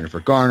show with Jennifer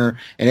Garner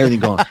and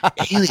everything going,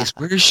 Alias,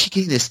 where is she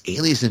getting this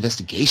Alias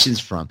Investigations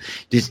from?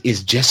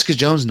 Is Jessica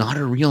Jones not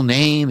her real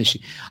name? Is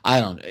she?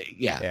 I don't know.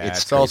 Yeah,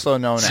 it's also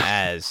known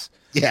as.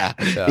 Yeah,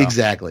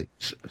 exactly.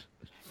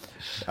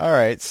 All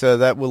right, so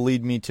that will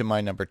lead me to my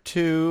number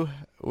 2,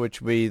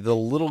 which would be the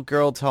little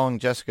girl telling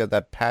Jessica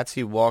that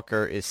Patsy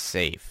Walker is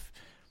safe.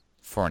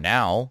 For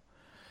now,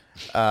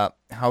 how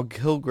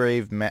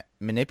Kilgrave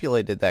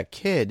manipulated that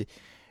kid,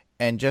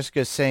 and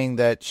Jessica saying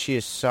that she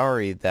is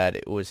sorry that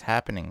it was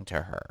happening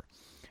to her.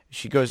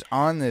 She goes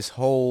on this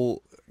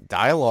whole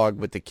dialogue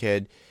with the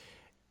kid,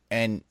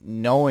 and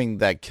knowing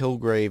that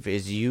Kilgrave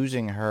is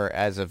using her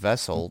as a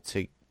vessel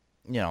to,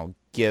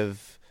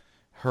 give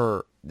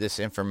her this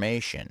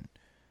information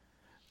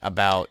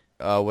about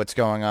what's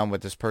going on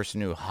with this person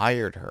who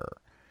hired her.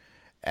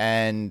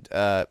 And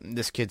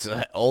this kid's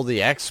all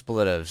the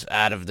expletives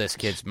out of this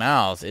kid's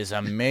mouth is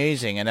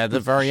amazing. And at the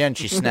very end,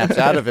 she snaps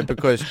out of it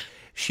because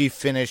she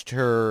finished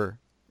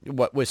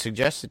what was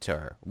suggested to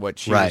her, what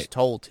she was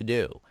told to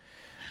do.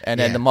 And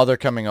then the mother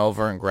coming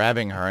over and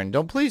grabbing her and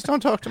please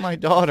don't talk to my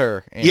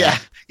daughter. Yeah.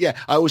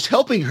 I was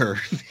helping her.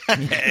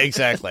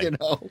 Exactly.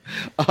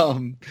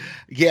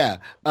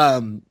 That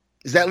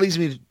leads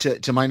me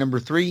to my number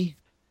 3.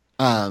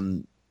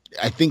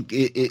 I think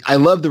I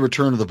love the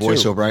return of the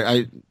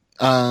voiceover.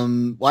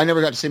 I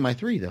never got to say my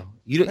 3 though.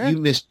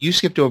 You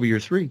skipped over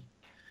your 3.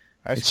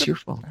 It's your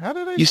fault. How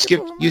did I? You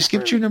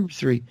skipped your number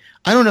 3.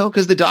 I don't know,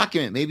 because the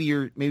document. Maybe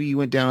you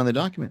went down on the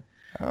document.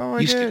 Oh,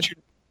 I did.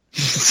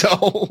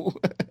 So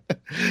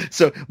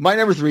my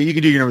number 3. You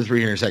can do your number 3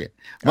 here in a second.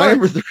 My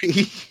number 3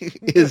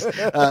 is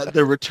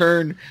the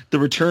return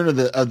of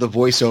the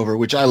voiceover,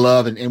 which I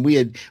love, and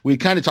we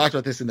kind of talked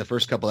about this in the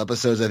first couple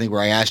episodes. I think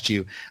where I asked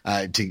you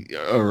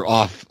or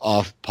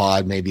off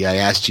pod maybe I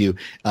asked you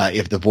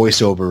if the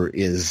voiceover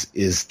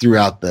is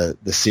throughout the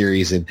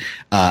series, and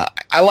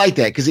I like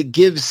that because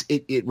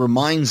it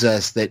reminds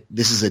us that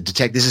this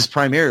is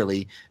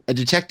primarily a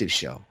detective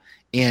show,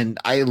 and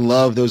I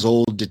love those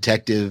old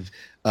detective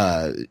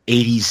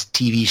 80s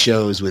TV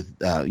shows with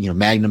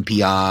Magnum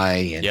PI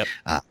and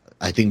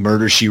I think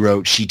Murder, She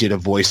Wrote. She did a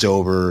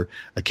voiceover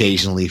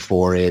occasionally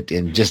for it,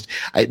 and just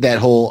I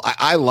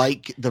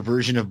like the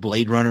version of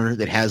Blade Runner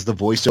that has the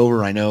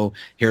voiceover. I know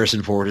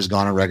Harrison Ford has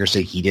gone on record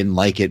saying he didn't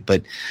like it,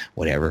 but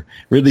whatever.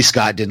 Ridley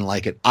Scott didn't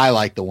like it. I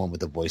like the one with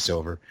the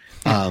voiceover.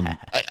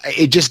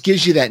 It just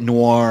gives you that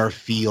noir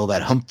feel,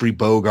 that Humphrey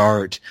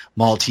Bogart,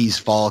 Maltese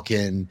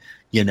Falcon,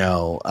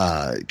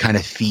 kind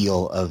of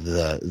feel of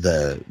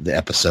the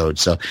episode.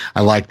 So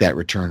I like that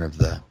return of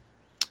the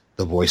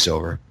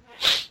voiceover.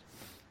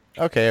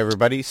 Okay,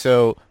 everybody.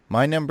 So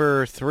my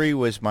number 3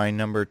 was my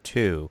number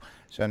 2.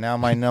 So now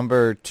my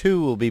number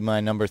 2 will be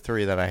my number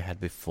 3 that I had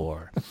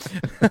before.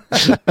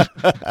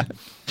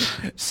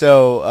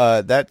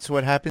 So that's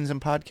what happens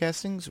in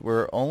podcastings.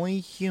 We're only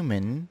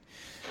human,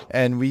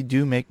 and we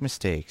do make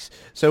mistakes.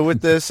 So with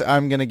this,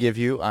 I'm going to give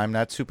you, I'm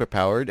not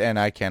superpowered, and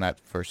I cannot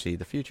foresee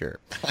the future.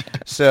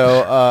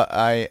 So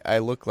I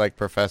look like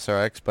Professor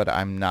X, but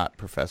I'm not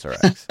Professor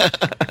X.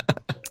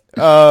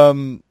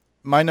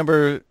 My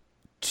number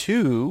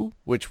 2,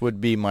 which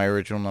would be my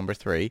original number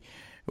 3,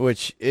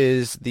 which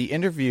is the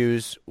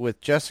interviews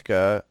with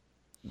Jessica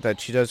that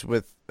she does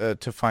with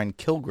to find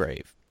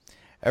Kilgrave.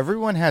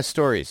 Everyone has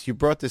stories. You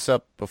brought this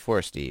up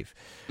before, Steve.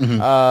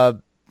 Mm-hmm.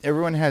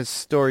 Everyone has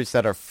stories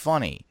that are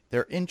funny.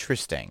 They're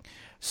interesting.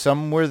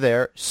 Some were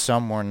there,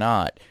 some were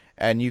not.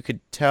 And you could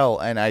tell,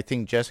 and I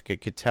think Jessica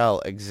could tell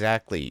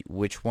exactly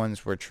which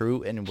ones were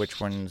true and which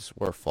ones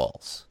were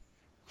false.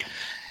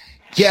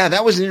 Yeah,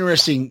 that was an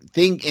interesting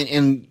thing,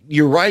 and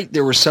you're right.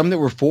 There were some that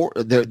were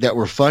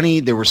funny.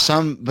 There were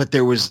some, but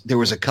there was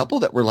a couple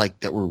that were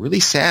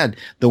really sad.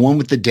 The one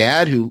with the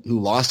dad who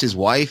lost his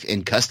wife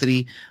and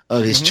custody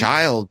of his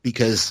child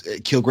because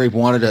Kilgrave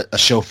wanted a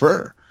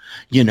chauffeur.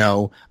 You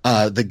know,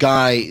 the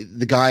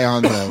guy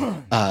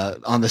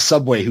on the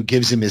subway who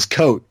gives him his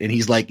coat, and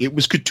he's like, it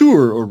was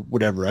couture or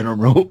whatever. I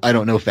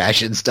don't know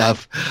fashion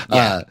stuff.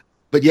 Yeah.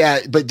 But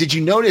did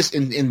you notice?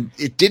 And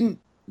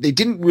they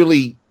didn't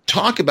really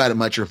talk about it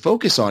much or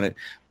focus on it,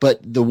 but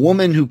the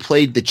woman who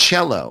played the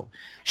cello,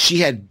 she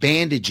had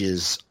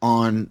bandages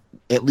on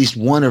at least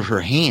one of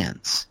her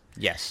hands.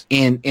 Yes.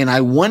 And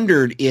I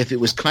wondered if it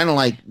was kind of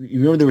like, you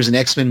remember there was an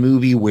X-Men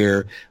movie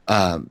where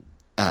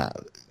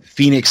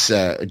Phoenix,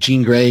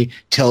 Jean Grey,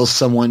 tells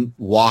someone,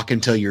 walk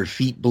until your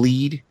feet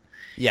bleed.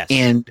 Yes.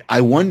 And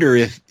I wonder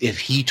if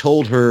he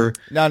told her...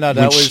 No,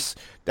 that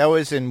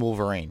was in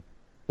Wolverine.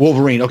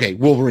 Wolverine. Okay,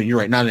 Wolverine. You're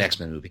right. Not an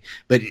X-Men movie.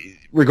 But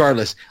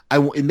regardless,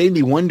 it made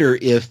me wonder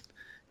if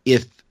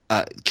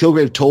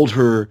Kilgrave told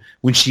her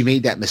when she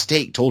made that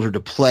mistake, told her to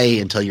play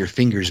until your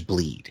fingers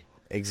bleed.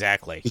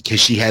 Exactly. Because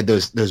she had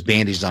those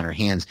bandages on her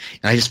hands.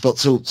 And I just felt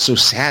so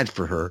sad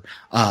for her.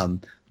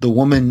 The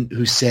woman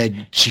who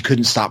said she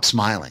couldn't stop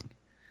smiling,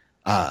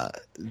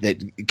 that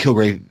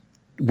Kilgrave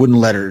wouldn't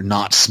let her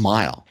not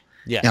smile.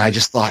 Yeah. And I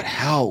just thought,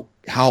 how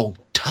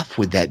tough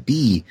would that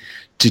be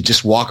to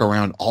just walk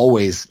around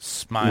always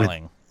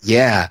smiling?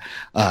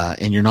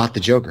 And you're not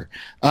the Joker.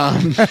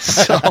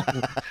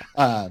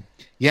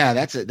 Yeah,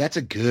 that's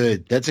a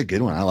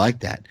good one. I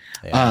like that.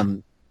 Yeah.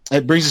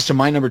 That brings us to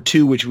my number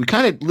 2, which we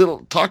kind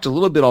of talked a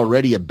little bit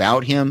already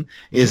about him,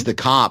 is the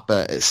cop,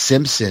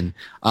 Simpson.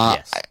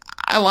 Yes.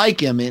 I like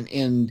him,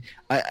 and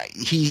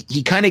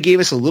he kind of gave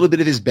us a little bit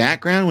of his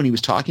background when he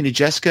was talking to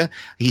Jessica.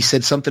 He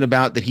said something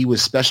about that he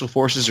was special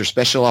forces or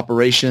special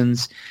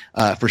operations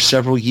for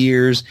several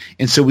years,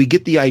 and so we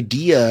get the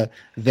idea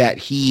that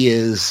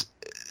he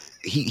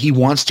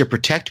wants to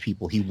protect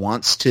people. He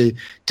wants to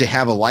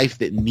have a life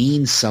that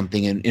means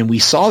something, and we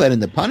saw that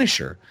in The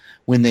Punisher.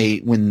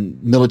 When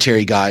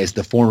military guys,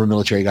 the former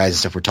military guys and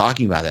stuff were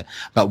talking about it,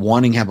 about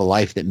wanting to have a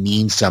life that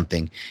means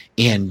something.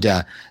 And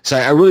so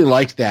I really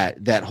liked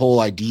that whole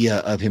idea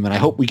of him, and I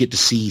hope we get to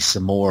see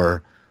some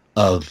more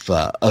of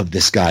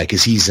this guy,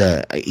 because he's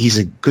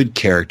a good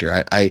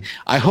character. I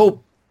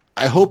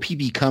hope he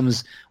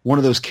becomes one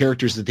of those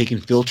characters that they can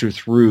filter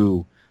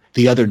through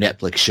the other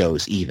Netflix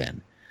shows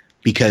even,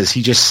 because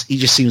he just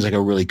seems like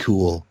a really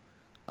cool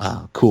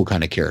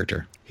kind of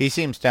character. He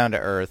seems down to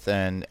earth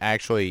and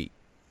actually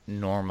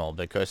normal,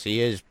 because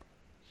he is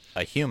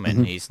a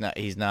human. He's not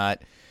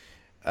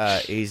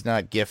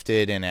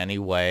gifted in any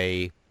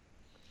way.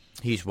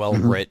 He's well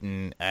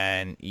written,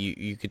 and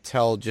you could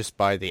tell just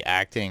by the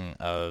acting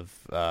of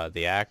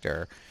the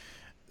actor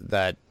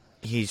that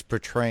he's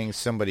portraying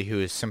somebody who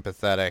is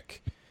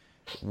sympathetic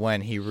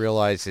when he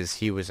realizes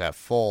he was at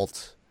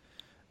fault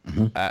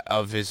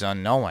of his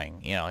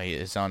unknowing,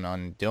 his own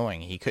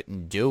undoing. He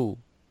couldn't do,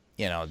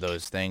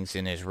 those things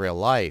in his real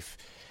life.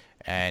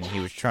 And he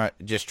was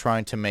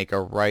trying to make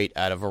a right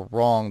out of a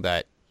wrong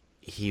that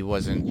he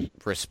wasn't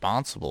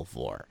responsible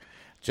for.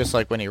 Just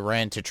like when he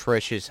ran to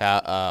Trish's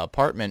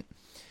apartment,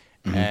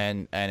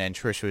 and then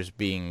Trish was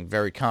being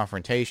very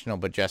confrontational,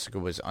 but Jessica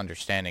was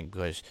understanding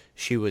because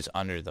she was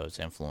under those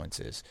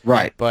influences.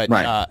 Right. But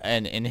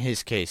and in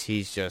his case,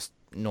 he's just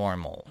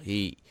normal.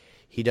 He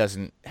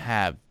doesn't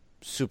have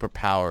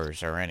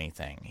superpowers or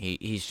anything.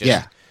 He's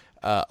just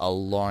a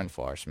law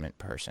enforcement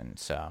person.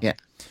 So yeah.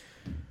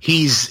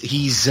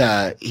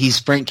 He's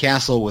Frank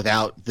Castle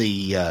without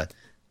the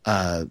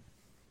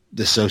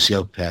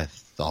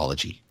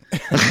sociopathology.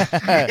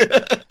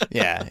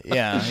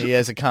 yeah, he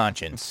has a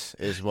conscience,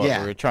 is what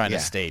we're trying to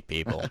state,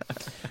 people.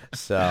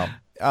 So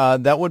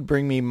that would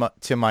bring me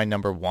to my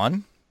number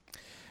 1,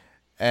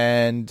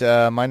 and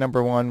my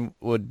number 1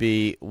 would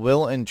be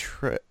Will and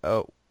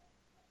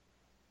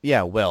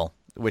Will,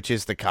 which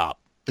is the cop.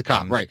 The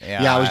cop, right?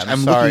 I'm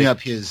sorry. looking up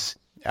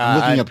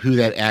looking up who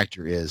that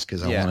actor is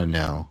because I want to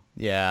know.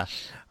 Yeah,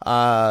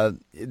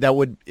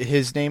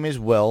 his name is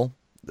Will,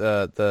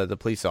 the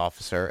police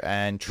officer,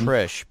 and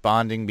Trish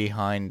bonding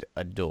behind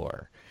a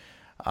door.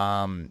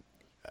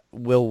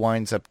 Will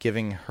winds up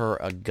giving her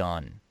a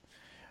gun.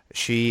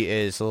 She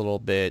is a little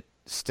bit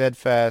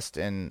steadfast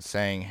in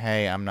saying,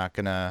 "Hey, I'm not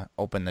gonna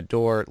open the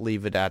door.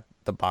 Leave it at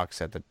the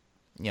box at the,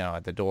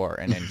 at the door."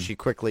 And then she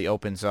quickly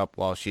opens up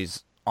while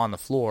she's on the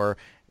floor,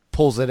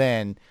 pulls it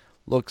in,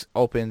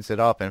 opens it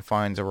up, and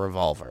finds a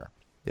revolver.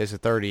 There's a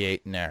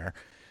 .38 in there,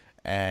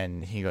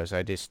 and he goes,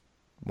 "I just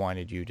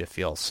wanted you to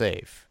feel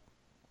safe."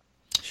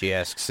 She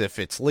asks if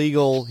it's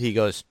legal. He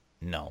goes,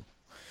 "No."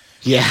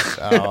 Yeah.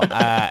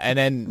 And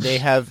then they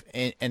have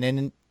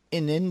an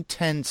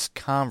intense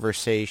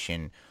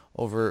conversation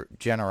over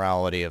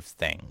generality of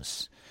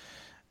things.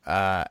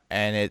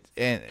 And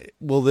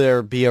will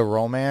there be a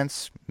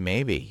romance?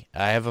 Maybe.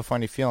 I have a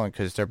funny feeling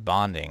because they're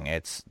bonding.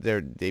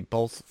 They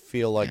both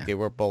feel like they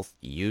were both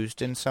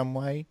used in some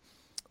way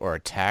or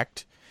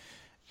attacked,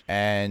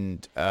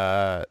 and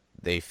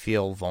they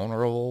feel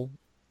vulnerable.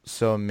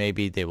 So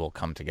maybe they will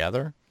come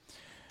together.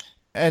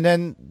 And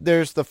then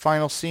there's the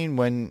final scene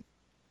when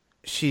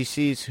she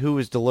sees who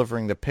is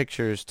delivering the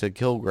pictures to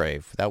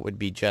Kilgrave. That would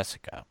be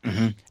Jessica.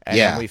 Mm-hmm. And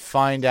then we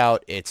find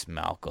out it's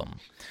Malcolm.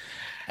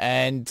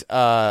 And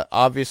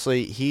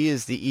obviously he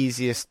is the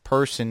easiest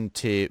person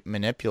to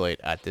manipulate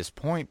at this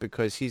point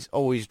because he's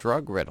always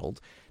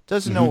drug-riddled,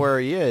 doesn't know where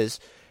he is,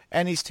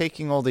 and he's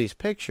taking all these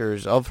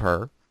pictures of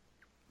her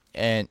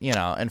and,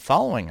 and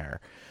following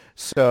her.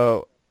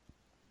 So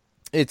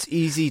it's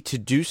easy to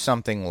do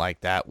something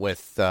like that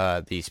with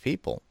these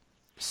people.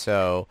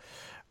 So,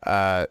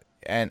 there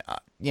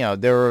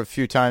were a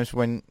few times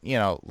when,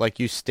 like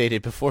you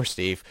stated before,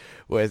 Steve,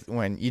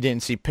 when you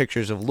didn't see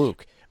pictures of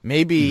Luke.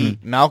 Maybe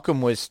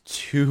Malcolm was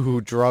too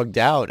drugged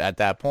out at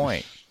that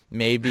point.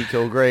 Maybe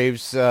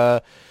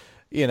Kilgrave's,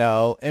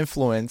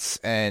 influence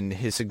and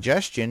his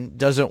suggestion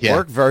doesn't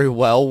work very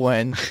well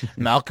when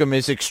Malcolm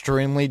is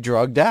extremely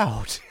drugged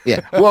out.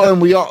 Well,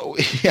 and we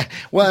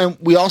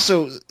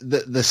also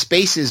the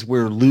spaces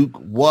where Luke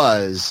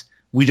was,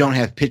 we don't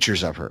have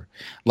pictures of her.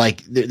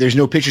 Like there's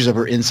no pictures of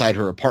her inside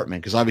her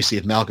apartment because obviously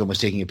if Malcolm was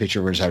taking a picture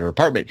of her inside her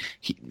apartment,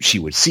 she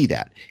would see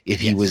that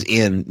if he was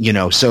in,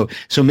 So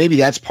maybe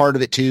that's part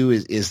of it too.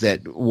 Is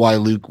that why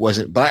Luke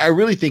wasn't? But I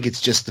really think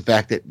it's just the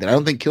fact that I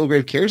don't think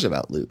Kilgrave cares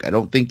about Luke. I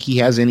don't think he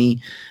has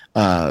any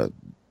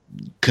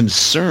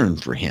concern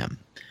for him.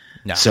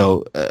 No.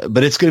 So,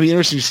 but it's going to be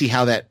interesting to see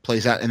how that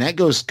plays out. And that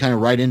goes kind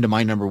of right into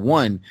my number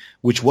one,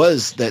 which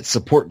was that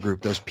support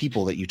group, those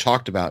people that you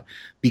talked about,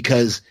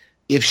 because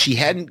if she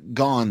hadn't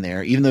gone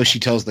there, even though she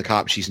tells the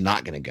cop she's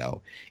not going to go,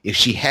 if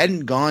she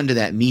hadn't gone to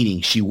that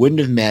meeting, she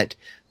wouldn't have met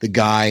the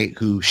guy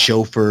who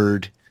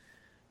chauffeured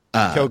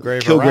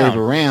Kilgrave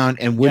around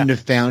and wouldn't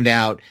have found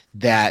out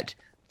that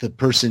the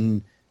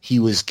person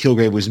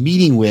Kilgrave was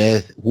meeting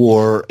with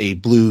wore a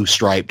blue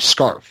striped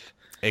scarf.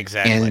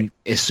 Exactly. And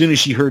as soon as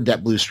she heard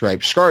that blue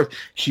striped scarf,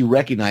 she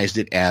recognized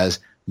it as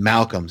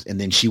Malcolm's. And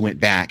then she went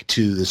back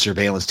to the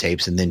surveillance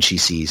tapes, and then she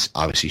sees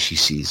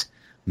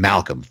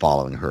Malcolm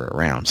following her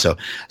around. So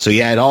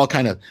it all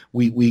kind of,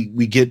 we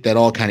get that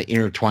all kind of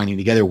intertwining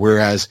together.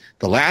 Whereas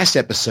the last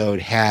episode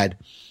had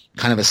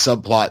kind of a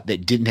subplot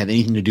that didn't have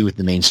anything to do with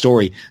the main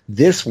story.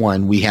 This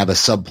one, we have a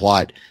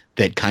subplot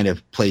that kind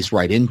of plays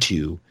right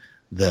into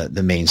the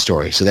main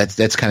story. So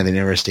that's kind of an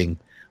interesting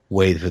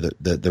way for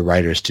the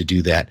writers to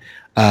do that.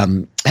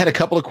 I had a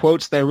couple of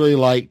quotes that I really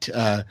liked,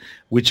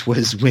 which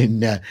was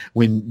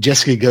when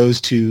Jessica goes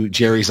to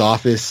Jerry's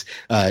office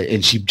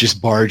and she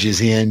just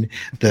barges in.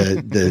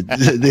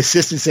 The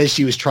assistant says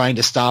she was trying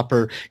to stop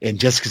her, and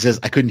Jessica says,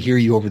 "I couldn't hear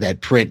you over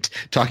that print,"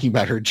 talking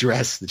about her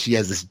dress, that she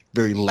has this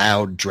very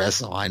loud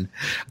dress on.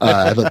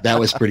 I thought that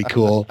was pretty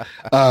cool.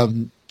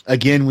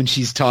 Again, when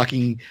she's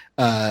talking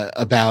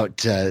about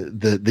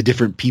the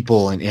different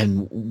people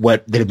and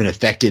what that have been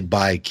affected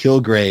by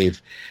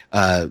Kilgrave,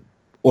 that's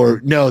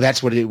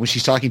what it is. When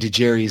she's talking to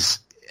Jerry's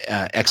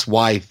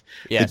ex-wife,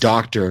 the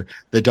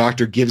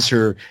doctor gives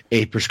her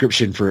a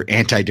prescription for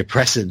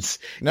antidepressants.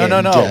 No.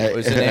 It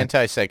was an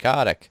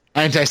antipsychotic.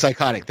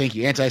 Antipsychotic. Thank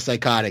you.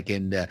 Antipsychotic.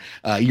 And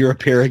you're a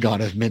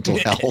paragon of mental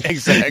health.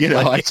 Exactly.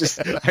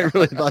 I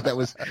really thought that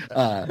was,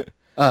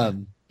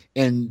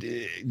 and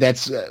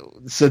that's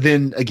so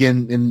then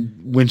again,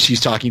 and when she's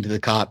talking to the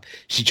cop,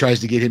 she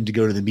tries to get him to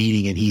go to the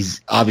meeting, and he's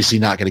obviously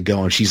not going to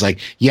go, and she's like,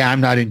 "Yeah, I'm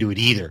not into it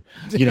either."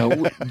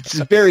 It's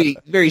a very,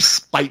 very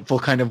spiteful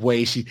kind of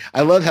way.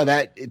 I love how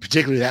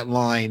particularly that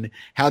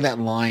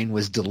line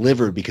was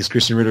delivered, because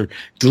Kristen Ritter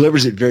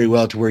delivers it very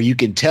well to where you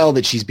can tell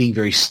that she's being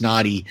very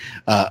snotty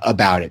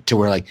about it, to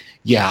where like,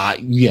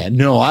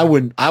 no, I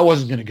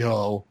wasn't going to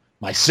go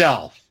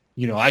myself.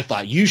 I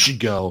thought you should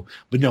go,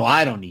 but no,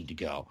 I don't need to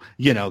go,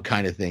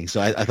 kind of thing.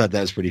 So I thought that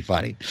was pretty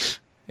funny.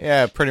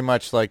 Yeah, pretty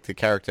much like the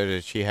character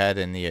that she had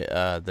in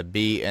the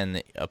Bee and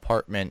the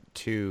Apartment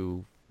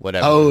 2,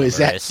 whatever. Oh, is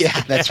that? Yeah,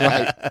 that's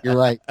right. You're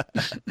right.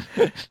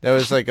 That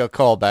was like a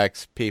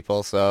callbacks,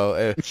 people.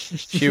 So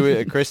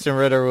Kristen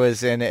Ritter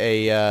was in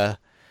a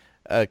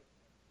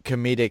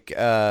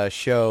comedic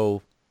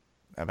show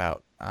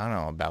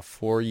about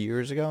 4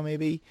 years ago,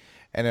 maybe.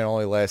 And it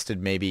only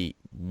lasted maybe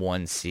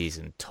one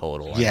season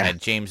total. And it had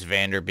James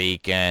Van Der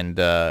Beek and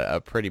a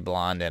pretty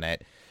blonde in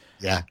it.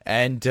 Yeah.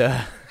 And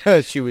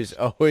she was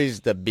always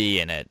the bee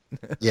in it.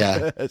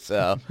 Yeah.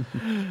 So,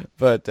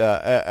 but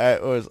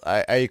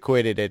I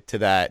equated it to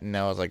that, and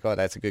I was like, oh,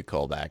 that's a good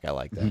callback. I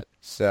like that.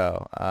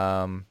 So,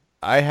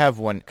 I have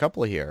one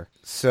couple here.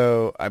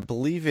 So I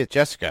believe it's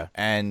Jessica,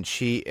 and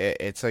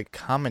it's a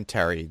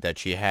commentary that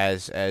she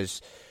has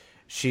as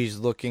she's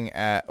looking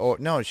at, or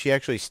no, she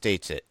actually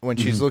states it when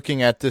she's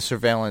looking at the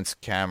surveillance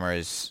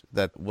cameras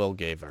that Will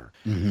gave her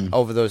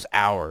over those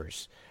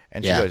hours.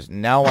 And she goes,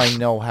 now I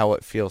know how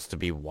it feels to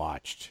be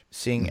watched,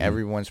 seeing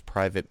everyone's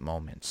private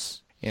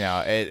moments. You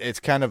know, it's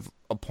kind of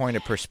a point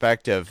of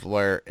perspective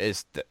where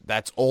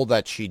that's all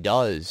that she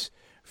does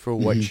for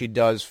what she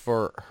does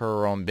for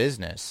her own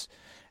business.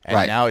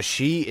 And now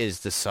she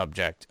is the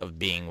subject of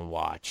being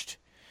watched.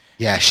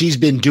 Yeah, she's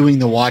been doing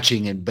the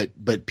watching,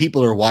 but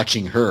people are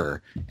watching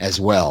her as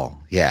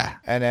well. Yeah.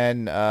 And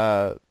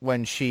then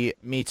when she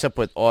meets up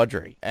with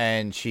Audrey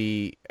and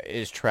she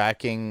is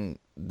tracking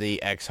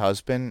the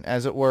ex-husband,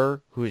 as it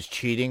were, who is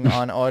cheating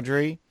on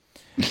Audrey,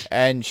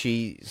 and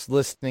she's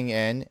listening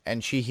in,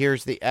 and she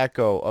hears the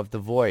echo of the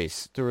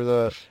voice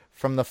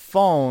from the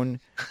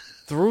phone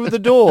through the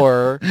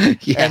door,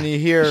 and you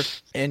hear,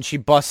 and she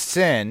busts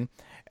in,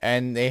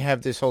 and they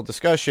have this whole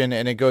discussion,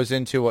 and it goes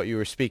into what you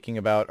were speaking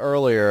about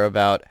earlier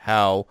about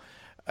how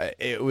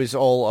it was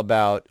all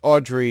about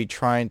Audrey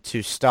trying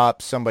to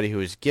stop somebody who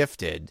is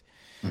gifted.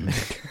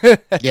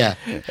 Yeah.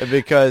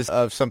 Because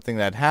of something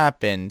that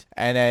happened.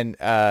 And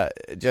then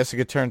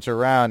Jessica turns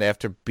around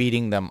after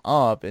beating them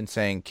up and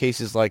saying,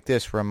 cases like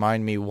this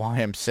remind me why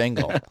I'm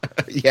single.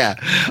 Yeah.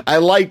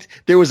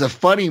 There was a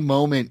funny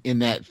moment in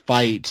that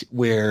fight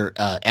where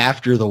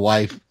after the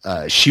wife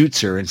shoots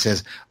her and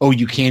says, oh,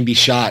 you can be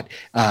shot.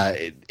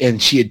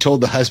 And she had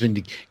told the husband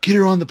to get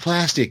her on the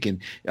plastic. And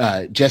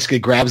Jessica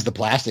grabs the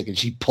plastic and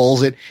she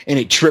pulls it and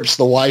it trips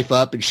the wife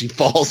up and she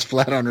falls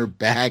flat on her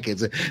back.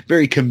 It's a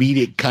very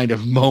comedic kind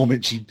of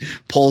moment. She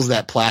pulls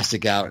that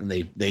plastic out and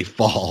they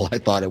fall. I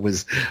thought it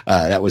was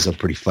that was a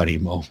pretty funny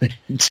moment.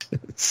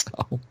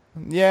 So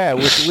yeah,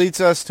 which leads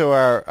us to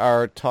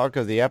our talk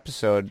of the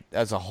episode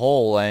as a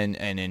whole and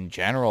in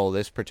general,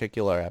 this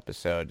particular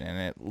episode, and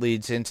it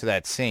leads into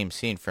that same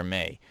scene for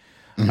me.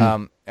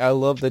 I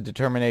love the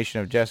determination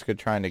of Jessica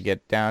trying to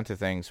get down to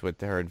things with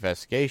her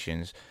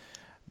investigations.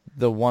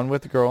 The one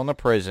with the girl in the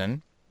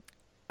prison,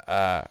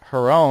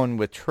 her own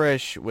with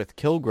Trish with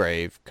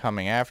Kilgrave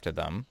coming after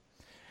them,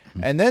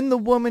 and then the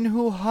woman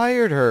who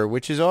hired her,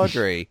 which is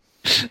Audrey,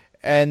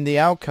 and the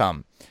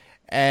outcome.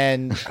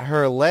 And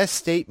her last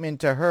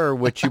statement to her,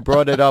 which you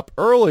brought it up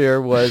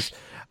earlier, was,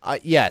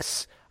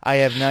 yes, I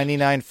have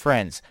 99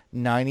 friends,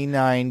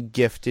 99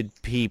 gifted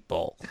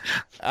people.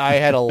 I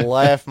had to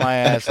laugh my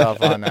ass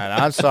off on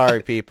that. I'm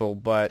sorry, people,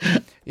 but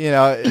you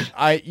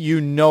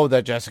know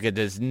that Jessica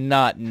does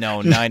not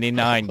know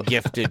 99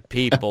 gifted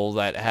people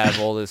that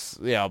have all this,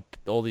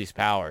 all these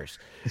powers.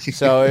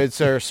 So it's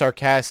her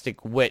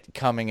sarcastic wit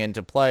coming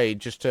into play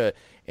just to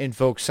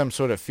invoke some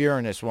sort of fear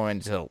in this woman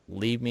to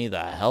leave me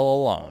the hell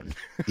alone.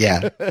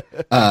 Yeah.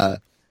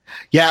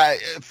 Yeah,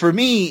 for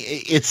me,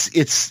 it's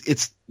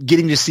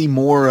getting to see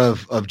more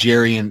of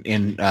Jerry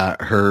and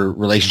her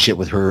relationship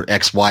with her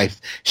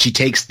ex-wife. She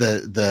takes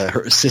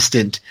her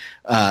assistant,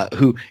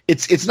 who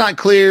it's not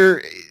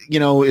clear,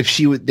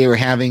 if they were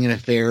having an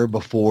affair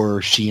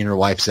before she and her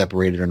wife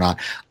separated or not.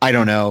 I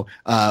don't know,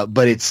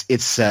 but it's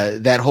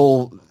that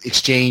whole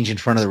exchange in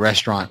front of the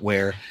restaurant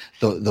where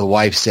the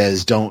wife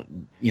says,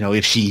 "Don't."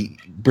 If she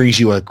brings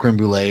you a creme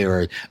brulee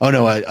or,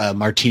 a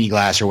martini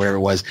glass or whatever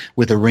it was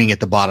with a ring at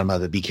the bottom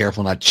of it, be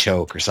careful not to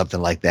choke or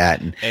something like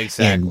that. And,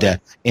 exactly.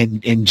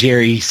 And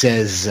Jerry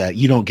says,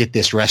 you don't get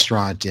this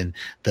restaurant. And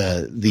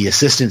the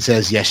assistant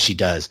says, yes, she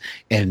does.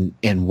 And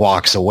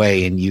walks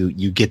away. And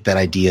you get that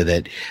idea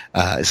that,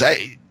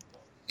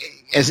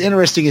 as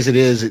interesting as it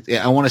is,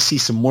 I want to see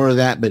some more of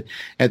that. But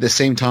at the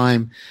same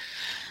time,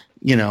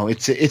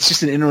 it's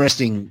just an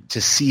interesting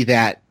to see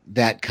that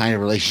kind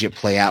of relationship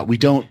play out. We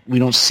don't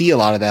see a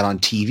lot of that on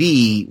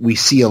TV. We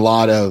see a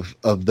lot of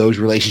those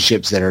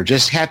relationships that are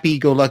just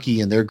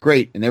happy-go-lucky and they're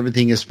great and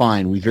everything is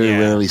fine. We very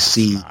rarely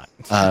see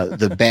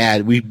the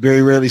bad. We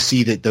very rarely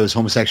see that those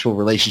homosexual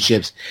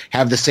relationships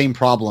have the same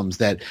problems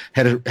that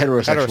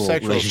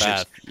heterosexual relationships.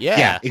 Have.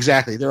 Yeah,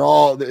 exactly. They're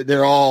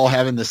all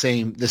having the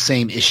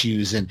same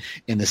issues and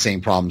the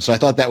same problems. So I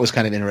thought that was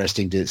kind of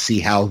interesting to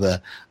see how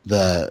the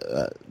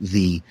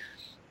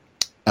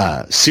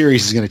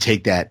series is going to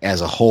take that as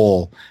a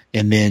whole.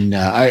 And then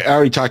I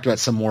already talked about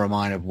some more of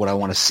mine of what I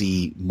want to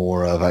see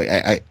more of.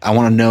 I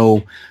want to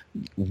know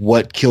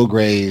what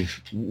Kilgrave,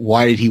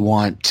 why did he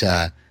want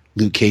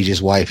Luke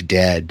Cage's wife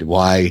dead?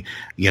 Why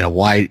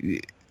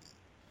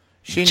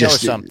she knows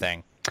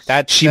something.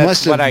 That's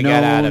must have what I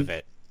got out of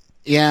it.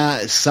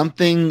 Yeah,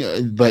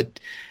 something, but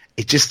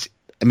it just,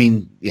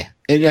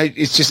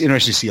 it's just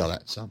interesting to see all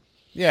that. So.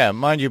 Yeah,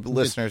 mind you,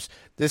 listeners,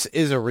 this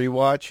is a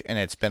rewatch, and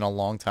it's been a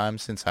long time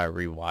since I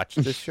rewatched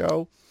this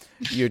show.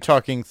 You're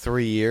talking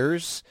 3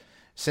 years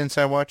since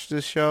I watched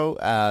this show.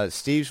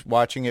 Steve's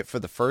watching it for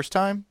the first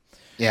time.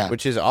 Yeah.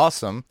 which is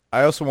awesome.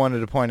 I also wanted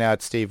to point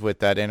out, Steve, with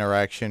that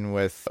interaction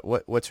with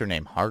what's her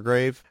name,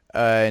 Hargrave,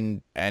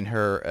 and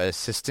her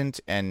assistant,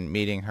 and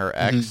meeting her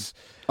ex.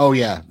 Oh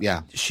yeah,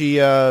 yeah. She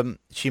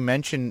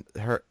mentioned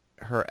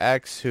her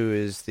ex, who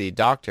is the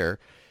doctor,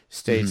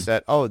 states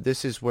that, oh,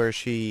 this is where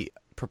she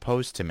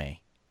proposed to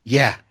me.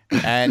 Yeah.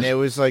 And it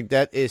was like,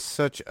 that is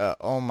such a,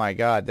 oh my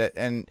God, that,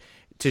 and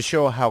to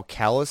show how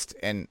calloused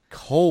and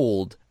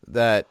cold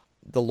that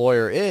the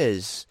lawyer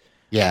is.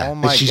 Yeah. Oh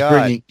my she's God.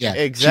 Bringing,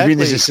 Exactly. She's bringing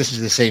this assistant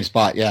to the same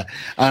spot. Yeah.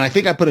 And I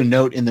think I put a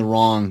note in the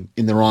wrong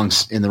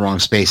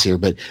space here.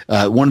 But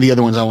one of the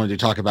other ones I wanted to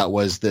talk about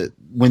was that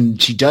when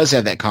she does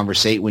have that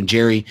conversation, when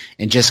Jerry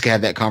and Jessica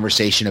have that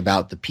conversation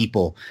about the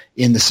people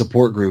in the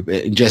support group,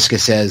 and Jessica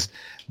says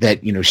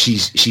that, you know,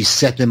 she's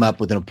set them up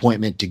with an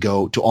appointment to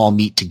go to all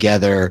meet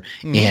together,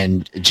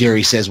 and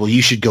Jerry says, well,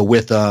 you should go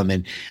with them,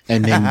 and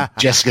then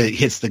Jessica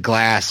hits the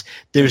glass.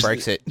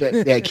 Breaks it.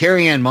 that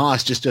Carrie Ann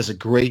Moss just does a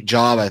great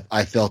job,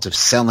 I felt, of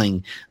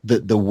selling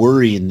the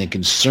worry and the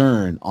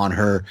concern on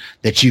her,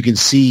 that you can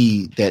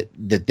see that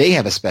they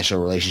have a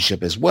special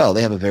relationship as well.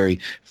 They have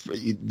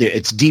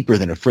it's deeper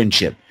than a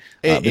friendship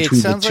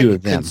between the two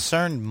of them.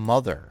 Concerned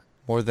mother.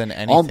 More than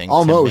anything,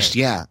 almost,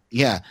 yeah.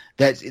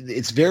 That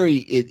it's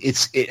very.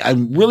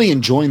 I'm really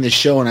enjoying this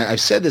show, and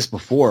I've said this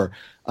before,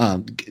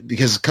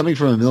 because coming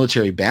from a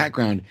military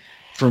background,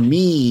 for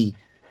me,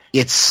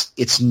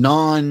 it's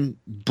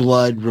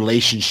non-blood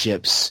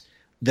relationships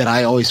that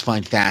I always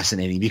find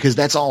fascinating, because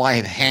that's all I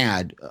have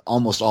had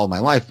almost all my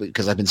life,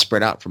 because I've been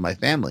spread out from my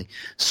family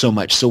so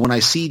much. So when I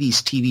see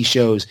these TV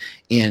shows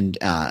and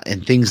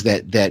things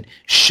that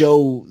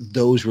show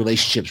those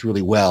relationships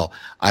really well,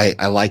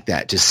 I like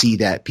that, to see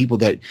that people,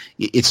 that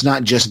it's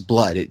not just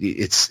blood.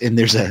 And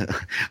there's a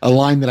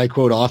line that I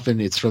quote often.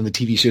 It's from the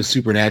TV show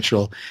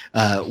Supernatural,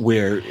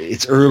 where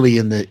it's early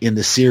in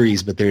the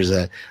series, but there's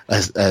a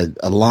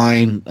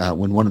line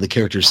when one of the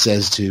characters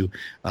says to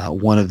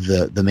one of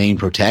the main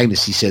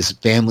protagonists, he says,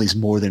 "Family's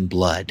more than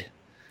blood."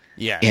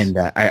 Yeah, and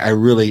I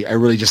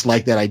really just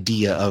like that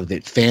idea of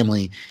that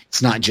family.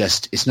 It's not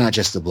just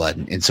the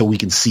blood, and so we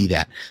can see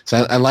that.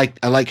 So I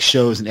like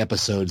shows and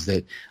episodes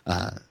that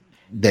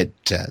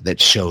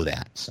show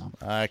that. So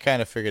I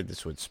kind of figured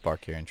this would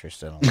spark your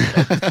interest in a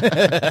little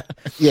bit.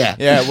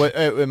 Yeah.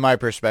 In my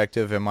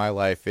perspective, in my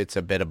life, it's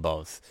a bit of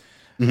both.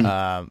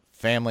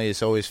 Family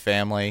is always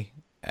family,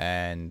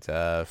 and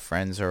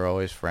friends are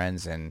always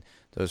friends, and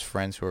those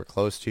friends who are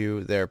close to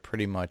you, they're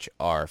pretty much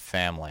our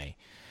family.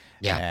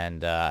 Yeah.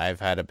 And I've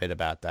had a bit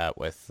about that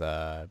with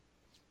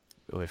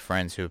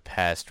friends who have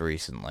passed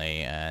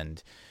recently,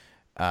 and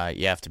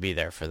you have to be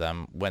there for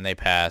them when they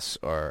pass,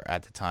 or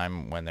at the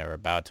time when they're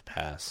about to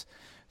pass.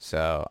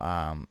 So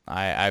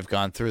I've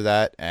gone through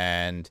that,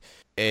 and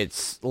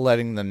it's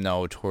letting them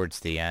know towards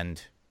the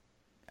end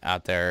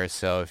out there.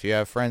 So if you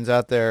have friends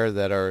out there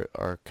that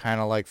are kind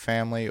of like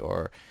family,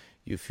 or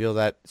you feel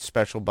that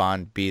special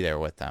bond, be there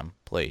with them,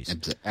 please.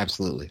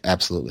 Absolutely.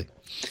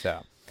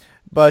 So,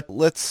 but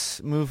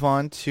let's move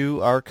on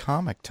to our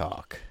comic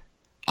talk.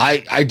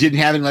 I didn't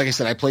have it. Like I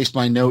said, I placed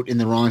my note in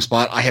the wrong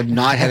spot. I have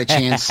not had a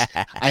chance.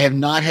 I have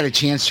not had a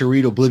chance to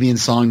read Oblivion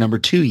Song number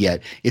 2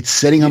 yet. It's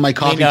sitting on my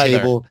coffee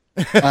table.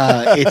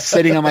 It's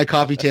sitting on my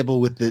coffee table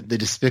with the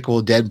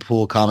Despicable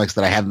Deadpool comics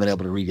that I haven't been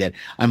able to read yet.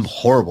 I'm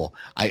horrible.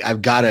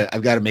 I've got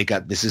to make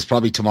up. This is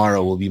probably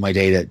tomorrow will be my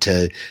day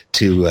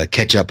to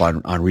catch up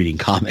on reading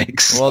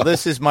comics. Well,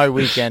 this is my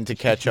weekend to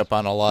catch up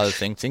on a lot of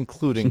things,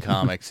 including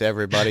comics,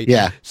 everybody.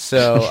 Yeah.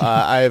 So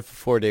I have a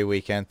 4-day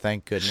weekend.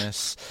 Thank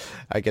goodness.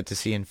 I get to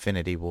see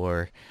Infinity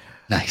War.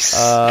 Nice.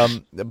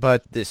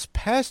 But this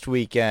past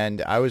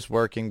weekend, I was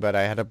working, but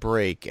I had a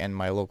break, and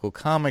my local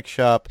comic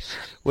shop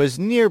was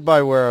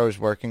nearby where I was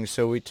working,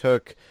 so we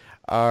took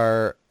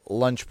our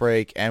lunch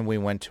break, and we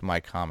went to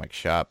my comic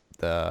shop,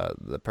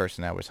 the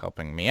person that was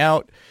helping me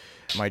out,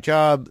 my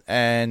job,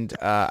 and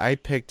I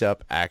picked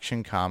up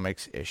Action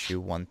Comics issue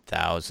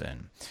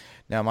 1000.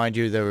 Now, mind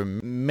you, there were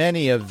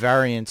many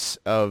variants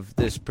of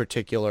this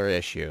particular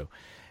issue,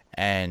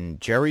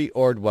 and Jerry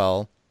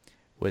Ordwell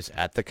was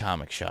at the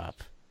comic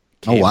shop.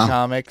 Cave Oh, wow.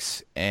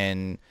 Comics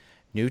in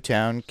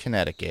Newtown,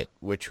 Connecticut,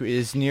 which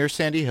is near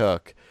Sandy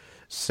Hook,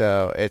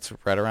 so it's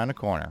right around the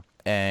corner.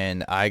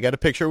 And I got a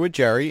picture with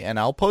Jerry, and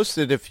I'll post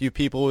it if you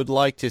people would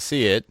like to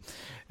see it.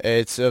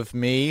 It's of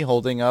me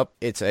holding up,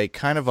 it's a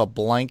kind of a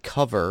blank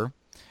cover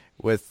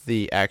with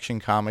the Action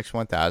Comics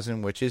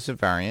 1000, which is a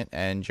variant,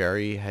 and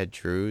Jerry had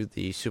drew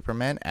the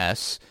Superman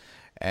S,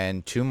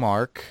 and to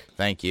Mark,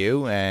 thank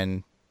you,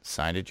 and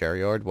signed to Jerry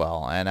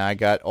Ordwell. And I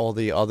got all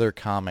the other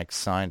comics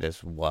signed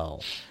as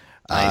well.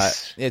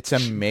 Nice. It's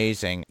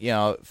amazing. You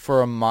know,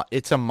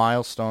 it's a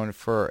milestone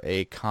for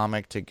a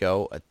comic to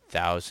go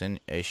 1,000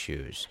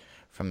 issues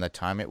from the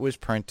time it was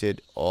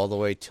printed all the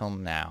way till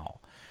now.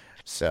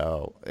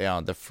 So, you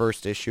know, the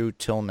first issue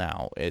till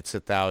now, it's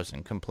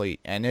 1,000 complete.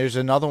 And there's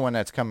another one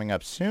that's coming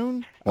up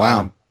soon.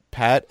 Wow.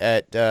 Pat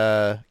at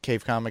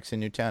Cave Comics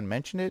in Newtown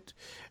mentioned it,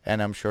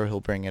 and I'm sure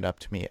he'll bring it up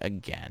to me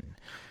again.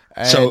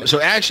 And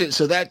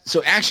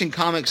Action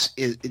Comics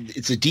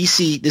it's a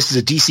DC. This is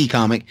a DC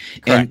comic,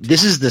 Correct. and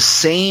this is the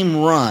same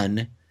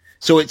run.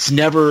 So it's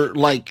never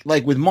like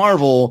with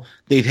Marvel.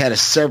 They've had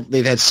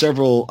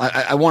several.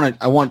 I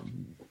want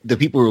the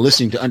people who are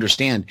listening to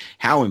understand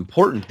how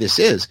important this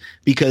is,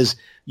 because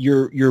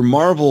your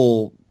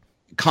Marvel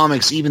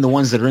comics, even the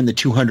ones that are in the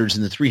 200s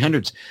and the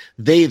 300s,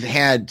 they've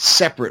had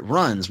separate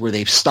runs where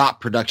they've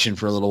stopped production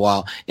for a little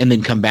while and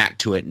then come back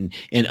to it. And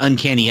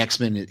Uncanny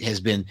X-Men has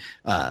been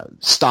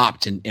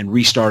stopped and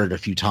restarted a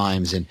few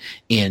times, and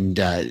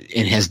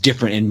has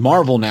different. And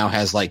Marvel now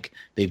has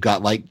they've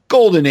got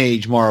Golden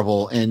Age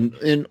Marvel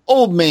and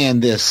Old Man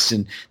this,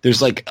 and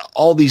there's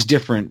all these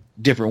different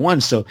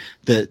ones. So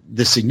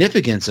the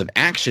significance of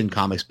Action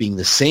Comics being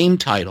the same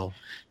title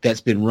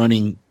that's been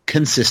running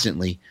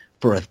consistently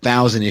for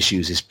 1,000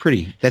 issues is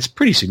pretty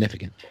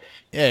significant.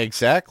 Yeah,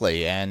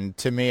 exactly. And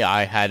to me,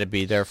 I had to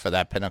be there for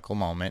that pinnacle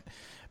moment.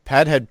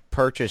 Pat had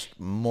purchased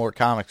more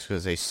comics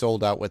because they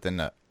sold out within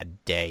a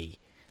day,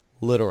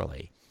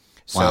 literally.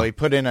 So Wow. he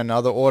put in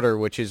another order,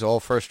 which is all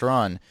first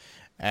run.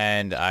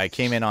 And I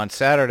came in on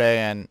Saturday,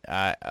 and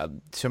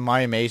to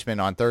my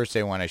amazement, on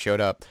Thursday when I showed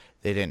up,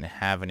 they didn't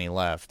have any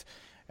left.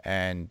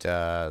 And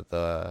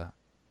the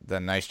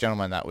nice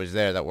gentleman that was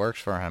there that works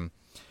for him,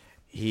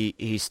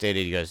 he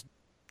stated, he goes,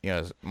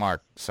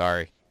 Mark,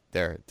 sorry,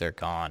 they're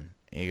gone.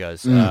 He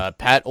goes,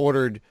 Pat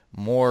ordered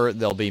more.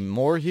 There'll be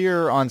more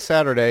here on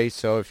Saturday,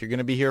 so if you're going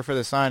to be here for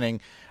the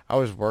signing. I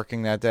was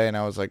working that day, and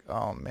I was like,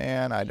 oh,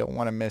 man, I don't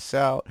want to miss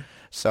out.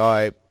 So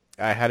I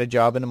had a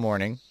job in the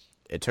morning.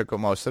 It took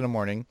most of the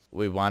morning.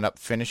 We wound up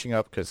finishing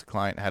up because the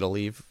client had to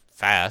leave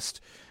fast.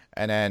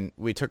 And then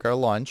we took our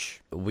lunch.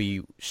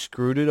 We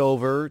screwed it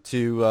over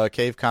to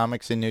Cave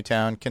Comics in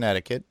Newtown,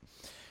 Connecticut.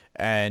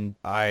 And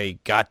I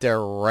got there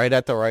right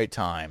at the right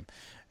time.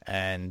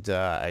 And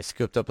I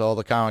scooped up all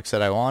the comics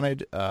that I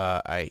wanted.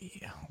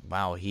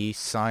 He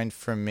signed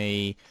for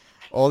me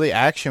all the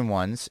action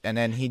ones, and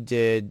then he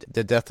did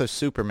The Death of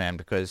Superman,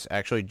 because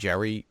actually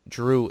Jerry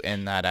drew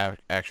in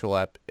that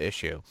actual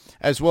issue,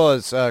 as well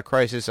as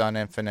Crisis on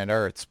Infinite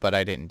Earths, but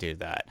I didn't do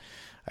that.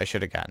 I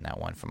should have gotten that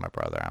one from my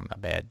brother. I'm a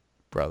bad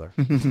brother.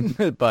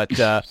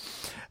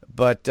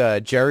 But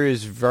Jerry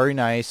is very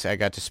nice. I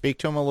got to speak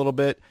to him a little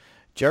bit.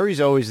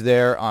 Jerry's always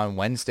there on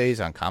Wednesdays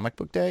on Comic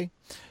Book Day.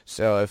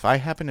 So if I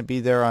happen to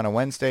be there on a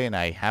Wednesday and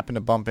I happen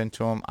to bump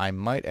into him, I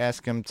might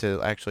ask him to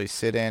actually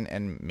sit in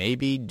and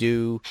maybe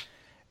do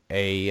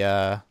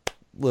a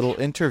little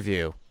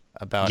interview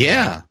about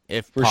him,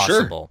 if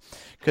possible.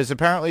 Because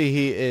apparently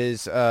he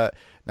is, not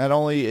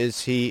only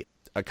is he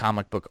a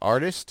comic book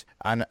artist,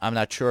 I'm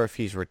not sure if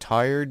he's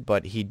retired,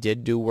 but he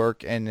did do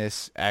work in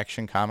this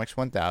Action Comics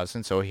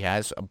 1000, so he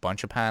has a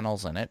bunch of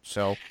panels in it.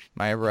 So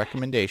my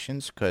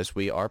recommendations, because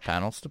we are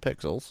Panels to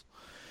Pixels,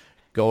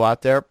 go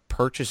out there,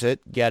 purchase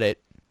it, get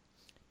it.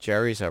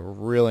 Jerry's a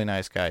really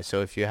nice guy,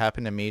 so if you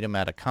happen to meet him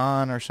at a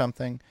con or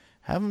something,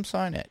 have him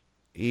sign it.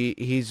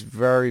 He's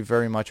very,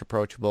 very much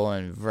approachable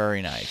and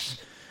very nice.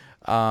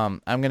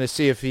 I'm going to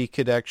see if he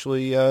could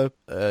actually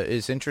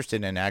is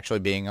interested in actually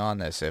being on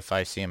this if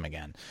I see him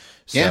again.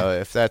 So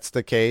if that's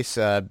the case,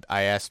 I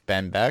asked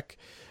Ben Beck.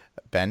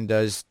 Ben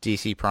does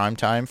DC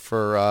Primetime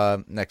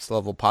for Next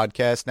Level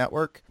Podcast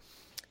Network,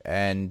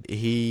 and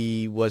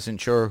he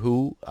wasn't sure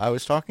who I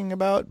was talking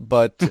about,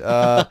 but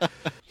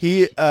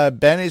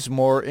Ben is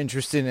more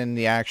interested in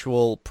the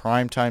actual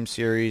primetime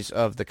series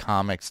of the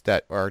comics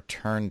that are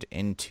turned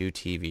into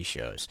TV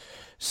shows.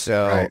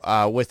 So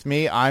with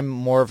me, I'm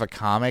more of a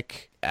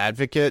comic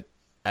advocate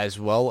as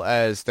well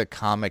as the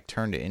comic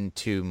turned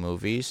into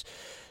movies.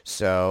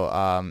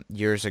 So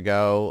years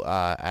ago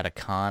at a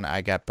con,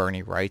 I got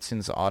Bernie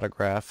Wrightson's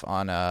autograph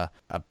on a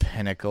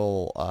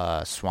Pinnacle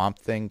Swamp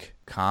Thing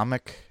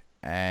comic.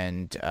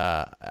 And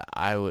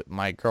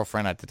my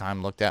girlfriend at the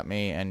time looked at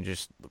me and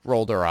just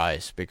rolled her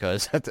eyes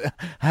because I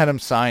had him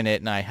sign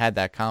it, and I had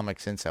that comic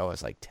since I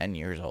was like 10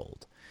 years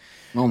old.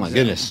 Oh my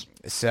goodness!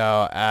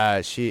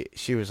 So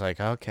she was like,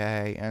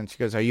 okay, and she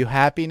goes, "Are you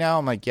happy now?"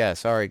 I'm like,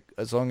 "Yes, all right,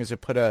 as long as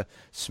it put a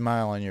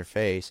smile on your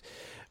face."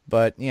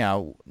 But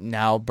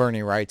now Bernie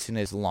Wrightson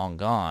is long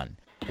gone.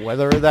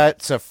 Whether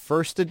that's a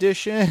first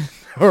edition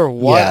or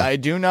what, I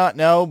do not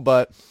know,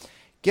 but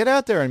get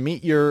out there and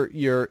meet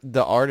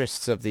the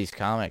artists of these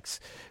comics.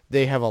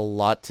 They have a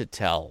lot to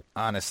tell,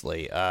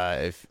 honestly.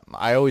 If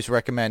I always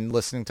recommend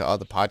listening to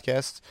other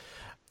podcasts.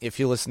 If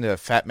you listen to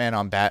Fat Man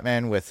on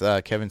Batman with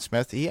Kevin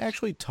Smith, he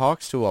actually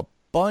talks to a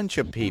bunch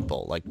of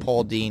people like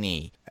Paul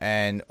Dini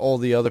and all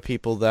the other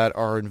people that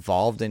are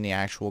involved in the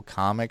actual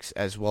comics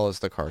as well as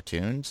the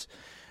cartoons.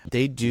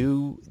 They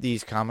do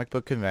these comic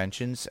book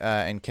conventions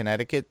in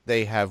Connecticut.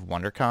 They have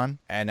WonderCon.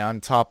 And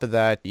on top of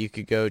that, you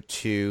could go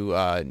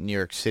to New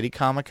York City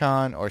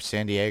Comic-Con or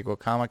San Diego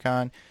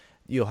Comic-Con.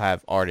 You'll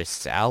have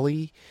Artists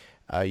Alley.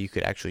 You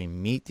could actually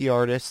meet the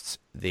artists.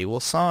 They will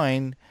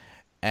sign,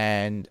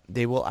 and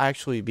they will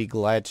actually be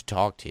glad to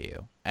talk to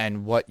you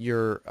and what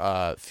your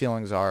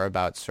feelings are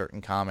about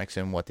certain comics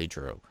and what they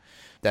drew.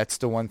 That's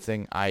the one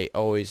thing I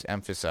always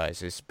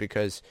emphasize, is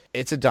because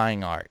it's a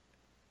dying art.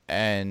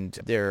 and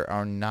there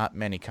are not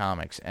many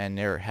comics. And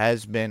there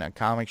has been a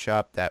comic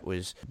shop that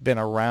was been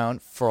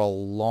around for a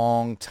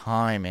long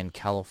time in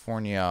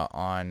California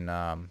on,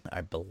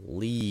 I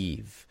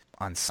believe,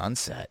 on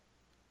Sunset.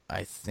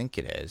 I think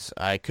it is.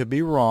 I could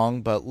be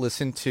wrong, but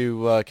listen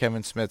to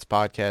Kevin Smith's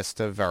podcast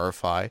to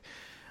verify.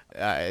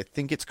 I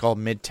think it's called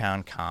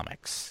Midtown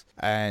Comics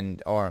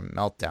or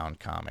Meltdown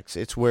Comics.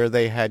 It's where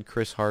they had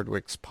Chris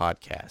Hardwick's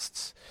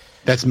podcasts.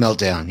 That's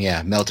Meltdown,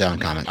 yeah,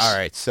 Meltdown Comics. All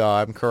right, so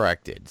I'm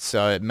corrected.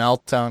 So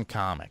Meltdown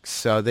Comics.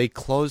 So they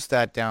closed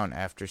that down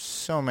after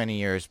so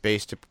many years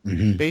based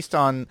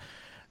on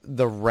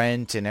the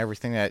rent and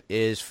everything that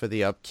is for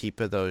the upkeep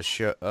of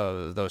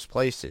those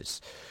places.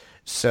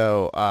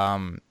 So,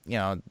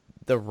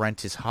 the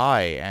rent is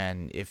high,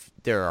 and if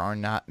there are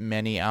not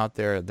many out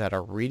there that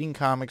are reading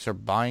comics or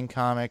buying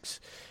comics,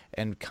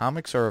 and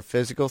comics are a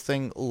physical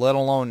thing, let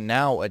alone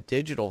now a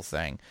digital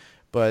thing.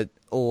 But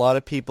a lot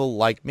of people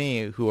like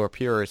me who are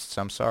purists,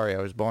 I'm sorry,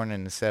 I was born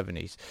in the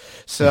 70s.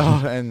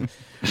 So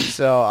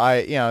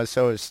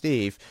is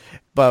Steve.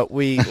 But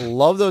we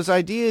love those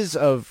ideas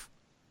of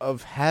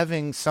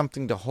having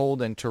something to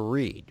hold and to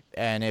read.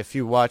 And if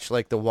you watch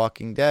like The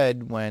Walking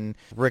Dead, when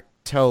Rick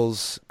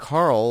tells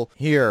Carl,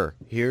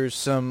 here's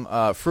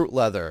some fruit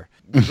leather,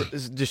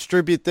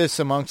 distribute this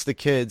amongst the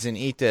kids and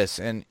eat this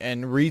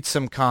and read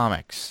some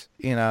comics.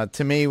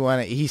 To me,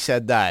 when he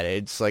said that,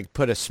 it's like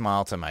put a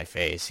smile to my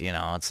face.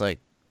 It's like,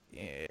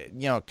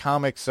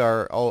 comics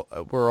were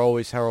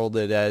always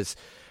heralded as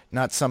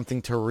not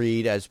something to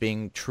read, as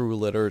being true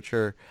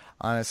literature.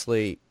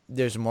 Honestly,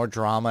 there's more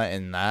drama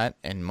in that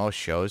in most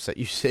shows that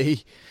you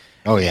see.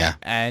 Oh, yeah.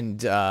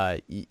 And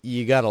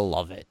you got to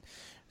love it.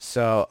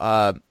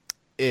 So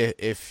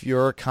if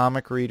you're a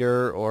comic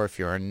reader or if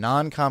you're a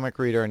non-comic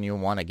reader and you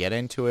want to get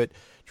into it,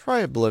 try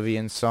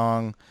Oblivion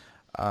Song.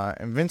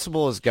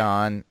 Invincible is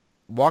gone.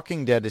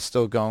 Walking Dead is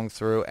still going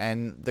through.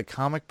 And the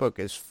comic book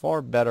is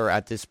far better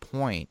at this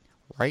point,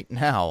 right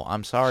now,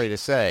 I'm sorry to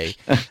say,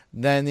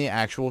 than the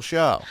actual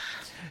show.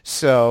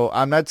 So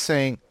I'm not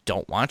saying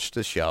don't watch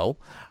the show.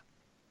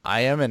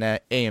 I am an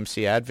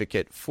AMC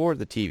advocate for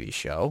the TV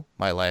show.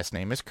 My last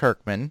name is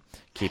Kirkman.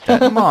 Keep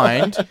that in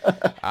mind.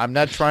 I'm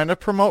not trying to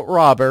promote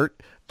Robert,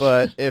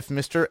 but if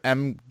Mr.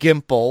 M.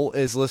 Gimple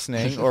is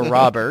listening, or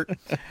Robert,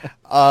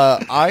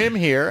 I am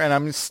here, and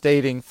I'm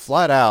stating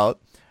flat out,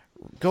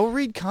 go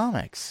read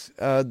comics.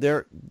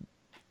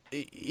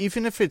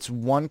 Even if it's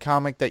one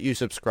comic that you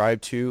subscribe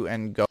to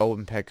and go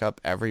and pick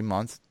up every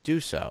month, do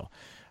so.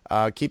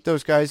 Keep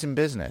those guys in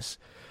business.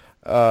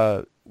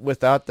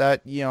 Without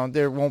that,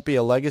 there won't be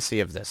a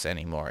legacy of this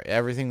anymore.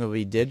 Everything will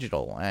be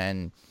digital,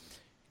 and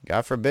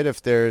God forbid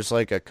if there's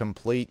like a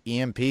complete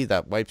EMP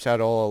that wipes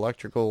out all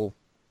electrical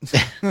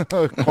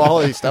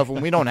quality stuff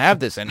when we don't have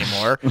this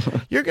anymore,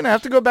 you're going to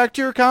have to go back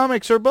to your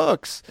comics or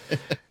books.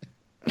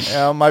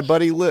 My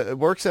buddy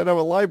works at a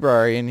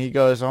library, and he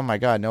goes, oh my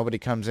God, nobody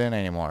comes in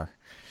anymore.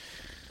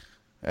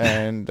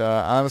 And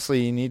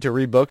honestly, you need to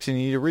read books, and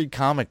you need to read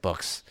comic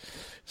books.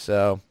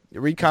 So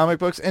read comic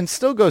books and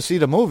still go see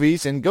the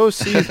movies and go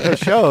see the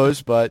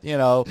shows. But,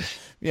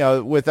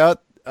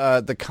 without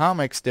the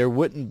comics, there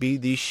wouldn't be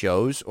these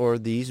shows or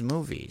these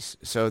movies.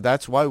 So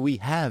that's why we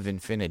have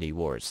Infinity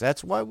Wars.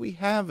 That's why we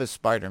have a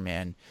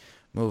Spider-Man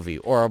movie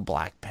or a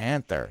Black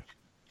Panther.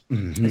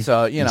 Mm-hmm.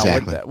 So,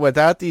 exactly.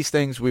 Without these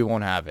things, we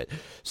won't have it.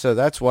 So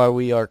that's why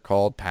we are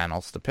called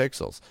Panels to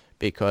Pixels,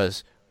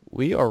 because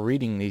we are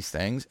reading these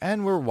things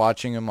and we're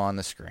watching them on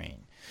the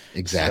screen.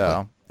 Exactly.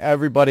 So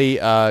everybody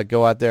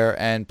go out there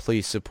and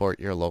please support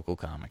your local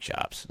comic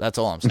shops. That's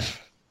all I'm saying.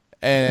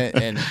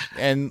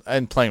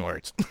 and plain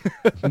words.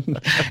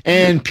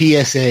 And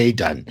PSA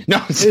done.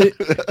 No,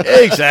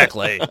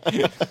 exactly.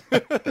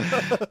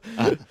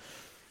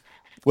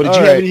 Did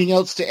you have anything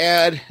else to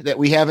add that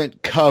we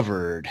haven't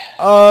covered?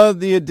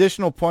 The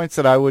additional points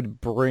that I would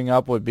bring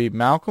up would be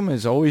Malcolm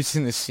is always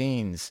in the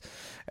scenes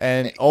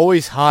and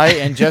always high,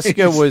 and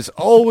Jessica was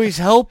always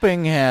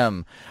helping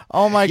him.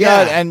 Oh my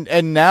God.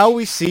 And now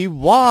we see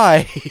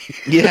why.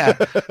 Yeah.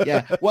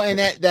 Well, and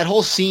that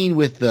whole scene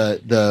with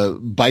the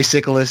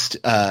bicyclist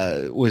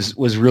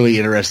was really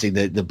interesting.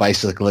 The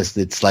bicyclist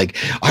that's like,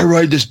 I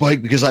ride this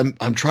bike because I'm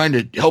trying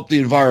to help the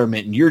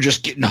environment, and you're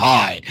just getting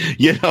high,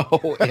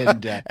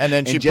 and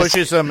then she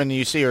pushes him, and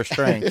you see her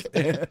strength.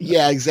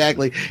 Yeah,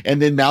 exactly.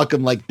 And then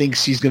Malcolm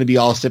thinks she's going to be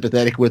all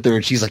sympathetic with her,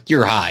 and she's like,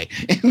 you're high.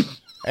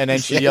 And then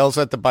she yells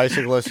at the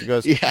bicyclist and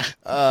goes,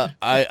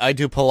 I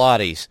do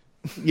Pilates.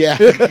 Yeah.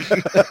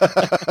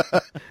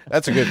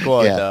 That's a good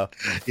quote, though.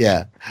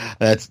 Yeah.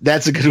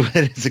 That's a good one.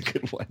 It's a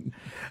good one.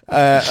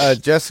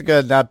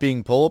 Jessica not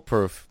being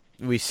bulletproof.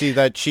 We see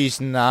that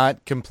she's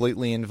not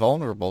completely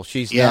invulnerable.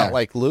 She's not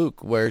like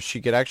Luke, where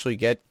she could actually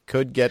get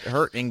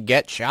hurt and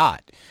get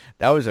shot.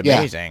 That was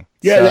amazing.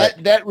 Yeah,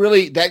 so, that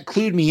really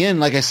clued me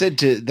in, like I said,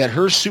 to that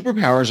her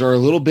superpowers are a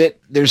little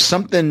bit, there's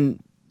something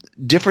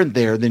different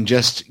there than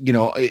just,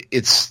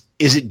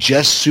 is it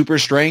just super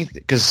strength?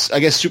 Because I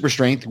guess super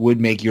strength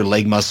would make your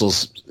leg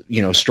muscles,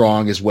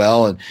 strong as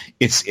well. And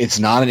it's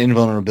not an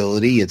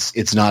invulnerability.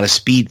 It's not a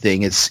speed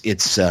thing.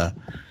 It's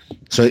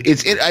So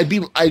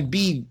I'd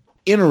be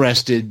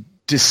interested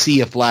to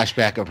see a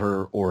flashback of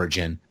her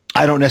origin.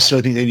 I don't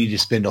necessarily think they need to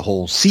spend a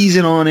whole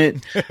season on it,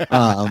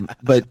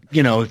 but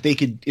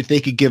if they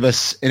could give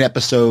us an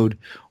episode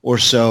or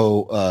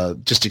so,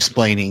 just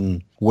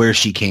explaining where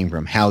she came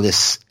from, how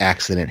this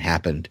accident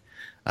happened,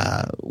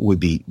 would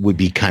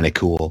be kind of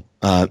cool.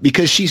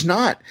 Because she's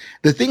not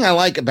the thing I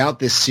like about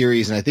this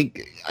series, and I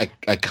think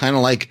I kind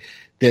of like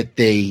that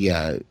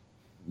they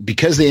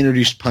because they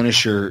introduced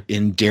Punisher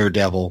in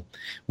Daredevil,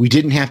 we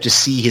didn't have to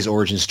see his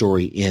origin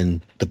story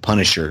in the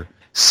Punisher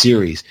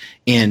series.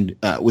 And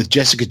with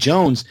Jessica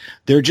Jones,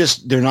 they're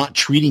not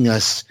treating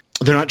us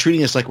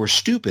like we're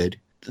stupid.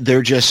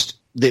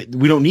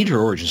 We don't need her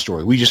origin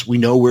story. We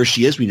know where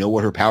she is. We know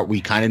what her power. We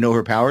kind of know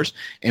her powers,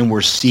 and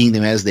we're seeing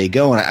them as they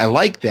go. And I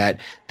like that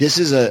this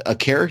is a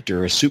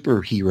character, a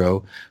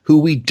superhero who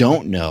we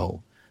don't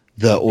know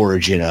the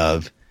origin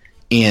of,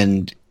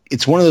 and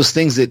it's one of those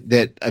things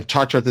that I've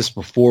talked about this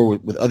before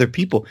with other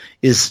people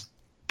is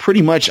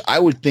pretty much, I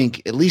would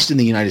think, at least in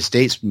the United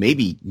States,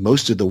 maybe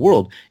most of the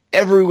world,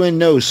 everyone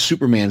knows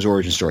Superman's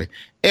origin story.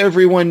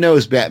 Everyone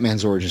knows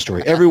Batman's origin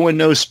story. Everyone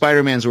knows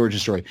Spider-Man's origin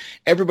story.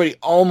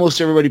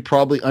 Almost everybody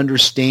probably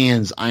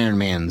understands Iron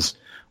Man's,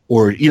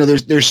 or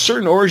there's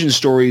certain origin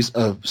stories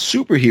of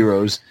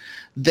superheroes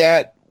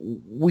that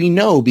we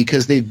know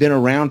because they've been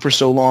around for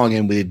so long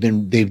and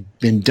they've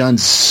been done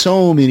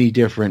so many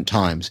different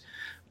times.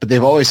 But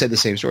they've always said the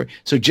same story.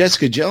 So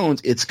Jessica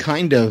Jones, it's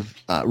kind of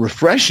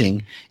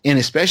refreshing, and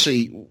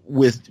especially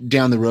with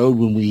down the road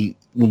when we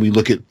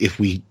look at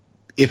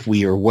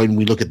when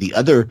we look at the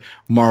other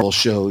Marvel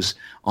shows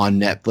on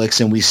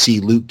Netflix and we see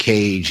Luke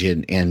Cage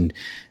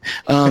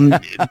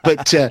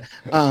but to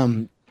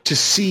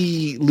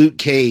see Luke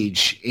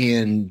Cage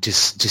and to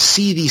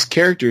see these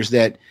characters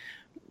that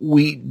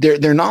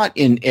they're not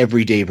in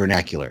everyday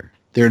vernacular.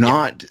 They're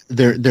not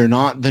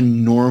the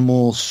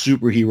normal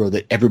superhero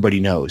that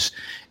everybody knows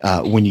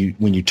when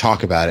you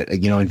talk about it.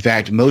 In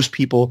fact, most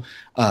people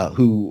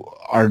who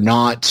are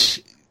not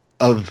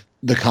of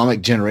the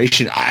comic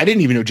generation, I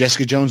didn't even know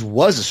Jessica Jones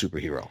was a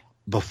superhero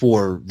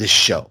before this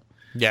show.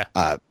 Yeah,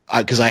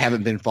 because I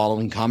haven't been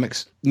following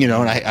comics, and in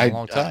a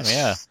long time.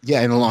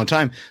 In a long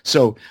time.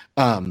 So,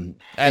 and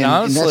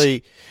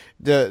honestly,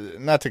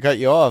 not to cut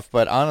you off,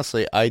 but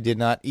honestly, I did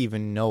not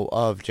even know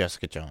of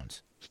Jessica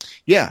Jones.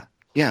 Yeah.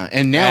 Yeah,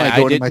 and now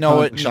I didn't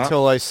know it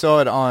until I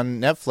saw it on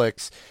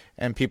Netflix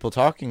and people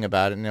talking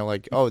about it, and they're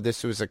like, "Oh,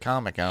 this was a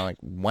comic." And I'm like,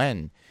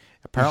 "When?"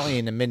 Apparently,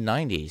 in the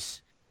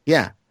mid-90s.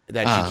 Yeah,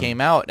 that she came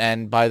out,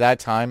 and by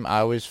that time,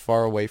 I was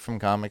far away from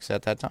comics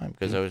at that time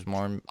because I was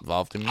more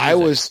involved in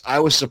music. I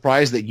was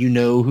surprised that you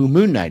know who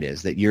Moon Knight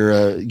is. That you're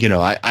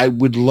I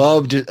would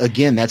love to.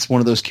 Again, that's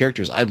one of those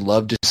characters I'd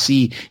love to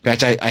see. In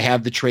fact, I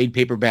have the trade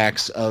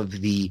paperbacks of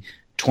the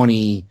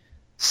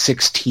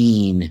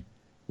 2016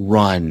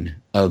 run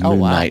of Moon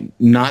Knight,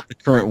 not the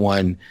current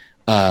one.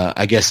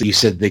 I guess you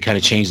said they kind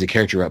of changed the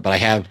character up, but I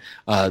have.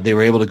 They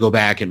were able to go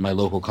back at my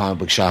local comic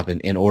book shop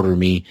and order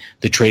me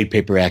the trade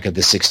paperback of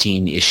the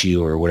 16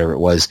 issue or whatever it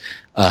was,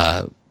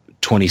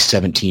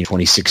 2017,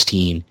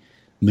 2016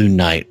 Moon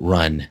Knight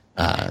run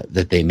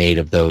that they made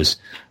of those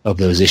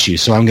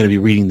issues. So I'm going to be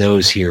reading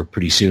those here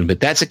pretty soon. But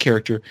that's a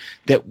character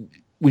that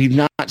we've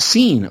not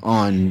seen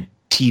on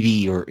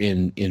TV or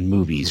in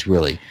movies,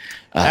 really.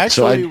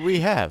 Actually,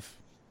 we have.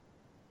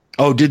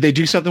 Oh, did they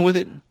do something with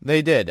it?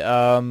 They did.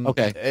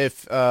 Okay.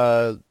 If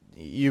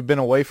you've been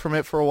away from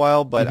it for a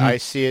while, but I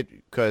see it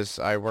because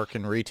I work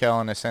in retail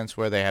in a sense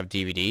where they have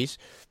DVDs.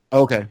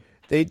 Okay.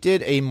 They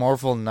did a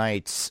Marvel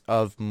Knights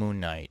of Moon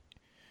Knight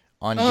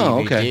on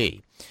DVD.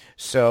 Okay.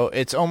 So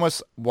it's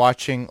almost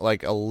watching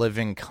like a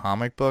living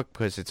comic book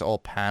because it's all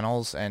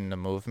panels and the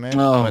movement.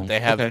 Oh, but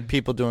they have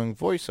people doing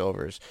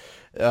voiceovers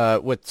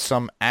with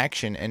some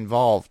action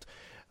involved.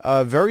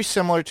 Very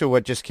similar to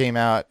what just came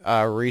out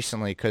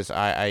recently, because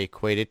I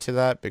equate it to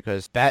that,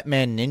 because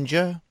Batman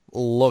Ninja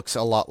looks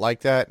a lot like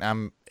that.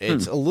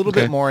 It's a little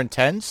bit more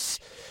intense,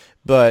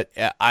 but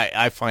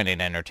I find it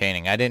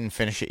entertaining. I didn't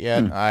finish it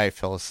yet. I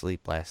fell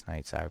asleep last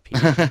night, sorry,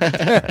 people.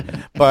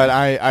 But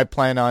I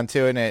plan on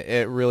to, and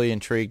it really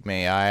intrigued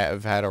me. I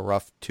have had a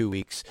rough 2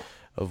 weeks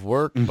of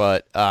work,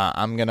 but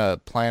I'm going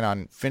to plan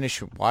on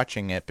finish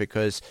watching it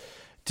because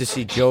to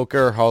see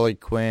Joker, Harley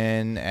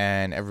Quinn,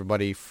 and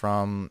everybody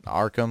from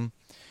Arkham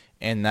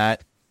in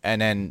that, and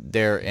then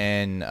they're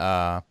in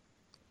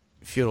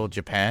feudal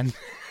Japan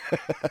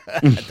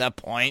at that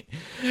point,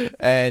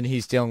 and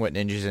he's dealing with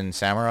ninjas and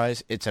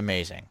samurais. It's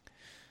amazing.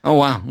 Oh,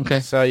 wow.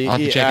 Okay. So I'll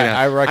have to check it out.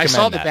 I recommend I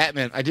saw that. the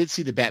Batman. I did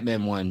see the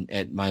Batman one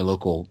at my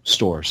local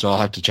store, so I'll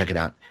have to check it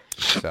out.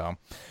 So,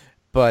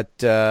 but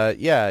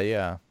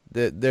yeah.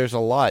 There's a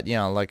lot,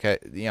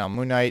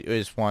 Moon Knight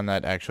is one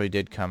that actually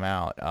did come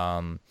out.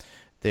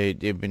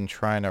 They've been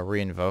trying to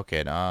reinvoke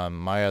it.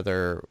 My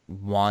other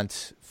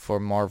want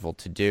for Marvel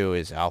to do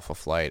is Alpha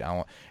Flight.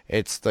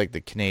 It's like the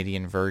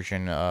Canadian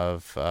version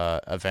of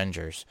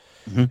Avengers,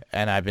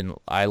 and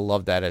I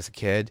loved that as a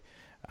kid.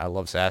 I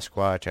love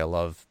Sasquatch. I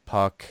love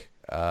Puck,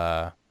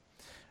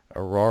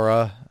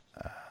 Aurora.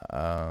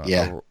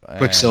 Yeah,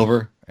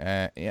 Quicksilver.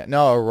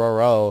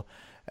 Aurora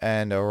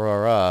and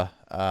Aurora.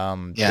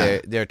 Yeah.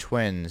 They're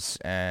twins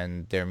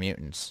and they're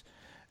mutants.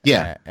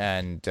 Yeah.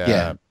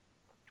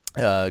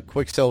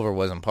 Quicksilver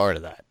wasn't part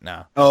of that.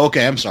 No. Oh,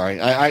 okay. I'm sorry.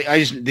 I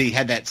just they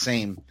had that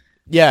same.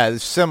 Yeah,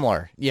 it's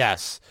similar.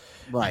 Yes.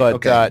 Right. But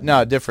okay.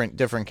 no,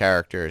 different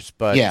characters.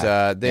 But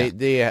Yeah.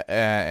 they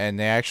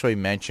actually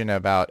mention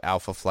about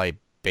Alpha Flight,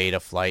 Beta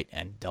Flight,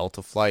 and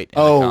Delta Flight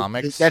in the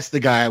comics. That's the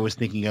guy I was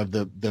thinking of.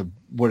 The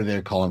what do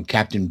they call him?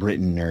 Captain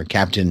Britain or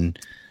Captain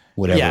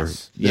whatever.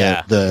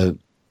 Yes.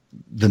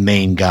 The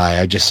main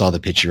guy. I just saw the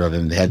picture of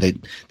him. They had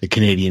the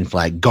Canadian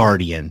flag.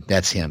 Guardian.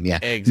 That's him. Yeah.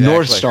 Exactly.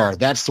 North Star.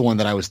 That's the one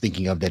that I was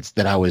thinking of.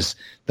 That I was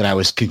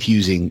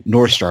confusing.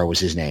 North Star was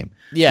his name.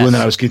 Yes. The one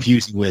that I was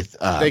confusing with.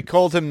 They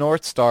called him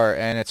North Star,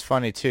 and it's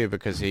funny too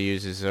because he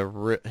uses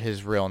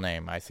his real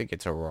name. I think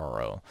it's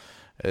Aurora,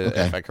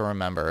 if I can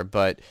remember.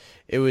 But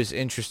it was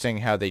interesting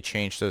how they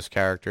changed those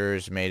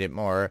characters, made it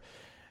more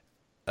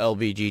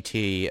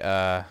LBGT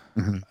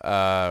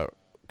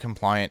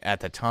compliant at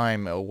the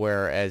time,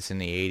 whereas in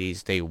the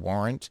 80s they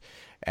weren't,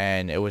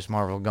 and it was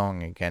Marvel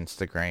going against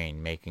the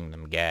grain, making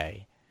them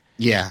gay.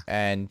 Yeah,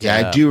 and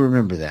I do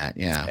remember that.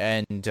 Yeah,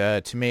 and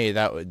to me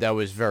that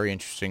was very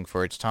interesting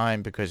for its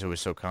time because it was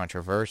so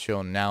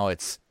controversial. Now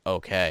it's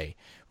okay,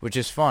 which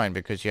is fine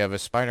because you have a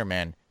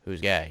Spider-Man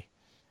who's gay,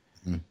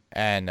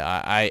 and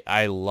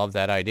I love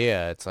that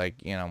idea. It's like,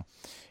 you know,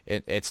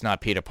 it's not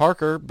Peter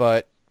Parker,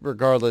 but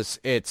regardless,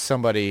 it's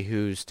somebody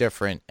who's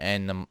different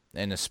in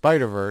the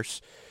Spider-Verse.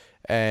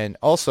 And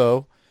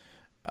also,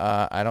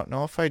 I don't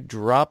know if I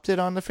dropped it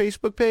on the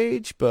Facebook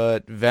page,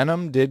 but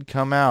Venom did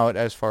come out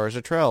as far as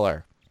a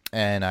trailer,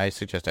 and I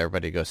suggest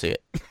everybody go see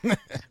it.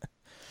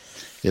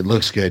 It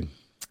looks good.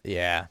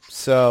 Yeah.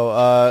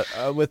 So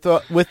with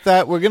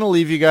that, we're going to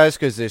leave you guys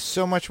because there's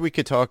so much we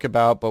could talk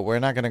about, but we're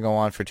not going to go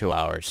on for 2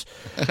 hours.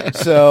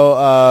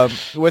 So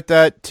with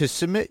that, to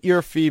submit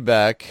your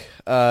feedback,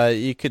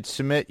 you could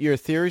submit your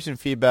theories and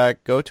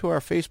feedback. Go to our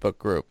Facebook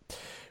group,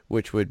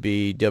 which would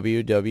be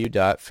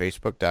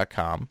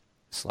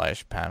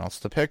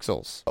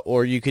www.facebook.com/panels2pixels.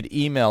 Or you could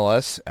email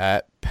us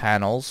at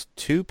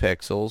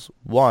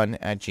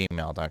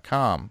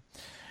panels2pixels1@gmail.com.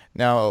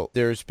 Now,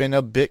 there's been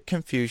a bit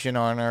confusion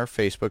on our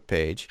Facebook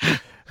page.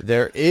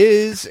 There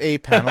is a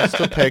Panels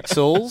to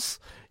Pixels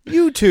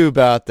YouTube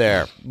out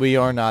there. We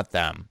are not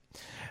them.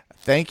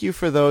 Thank you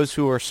for those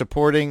who are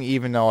supporting,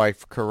 even though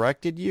I've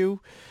corrected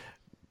you.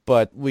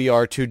 But we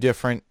are two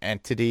different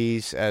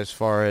entities as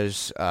far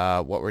as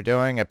what we're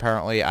doing.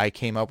 Apparently, I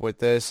came up with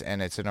this,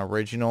 and it's an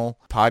original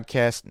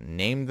podcast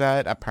named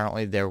that.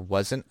 Apparently, there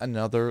wasn't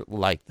another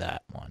like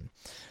that one.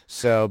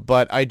 So,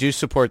 but I do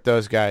support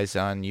those guys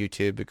on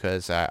YouTube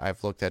because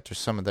I've looked at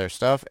some of their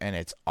stuff, and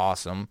it's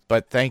awesome.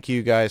 But thank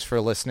you guys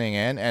for listening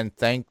in, and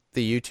thank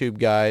the YouTube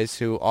guys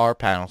who are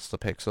Panels to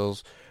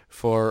Pixels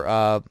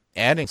for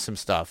adding some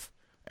stuff.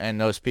 And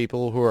those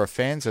people who are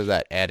fans of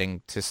that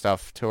adding to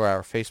stuff to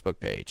our Facebook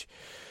page.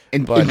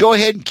 And go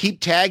ahead and keep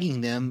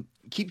tagging them.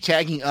 Keep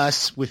tagging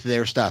us with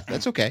their stuff.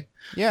 That's okay.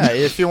 Yeah,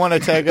 if you want to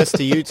tag us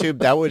to YouTube,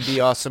 that would be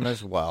awesome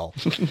as well.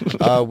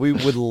 We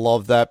would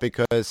love that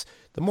because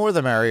the more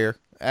the merrier.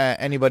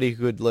 Anybody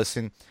who could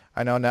listen.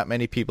 I know not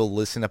many people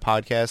listen to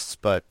podcasts,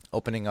 but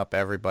opening up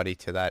everybody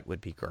to that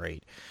would be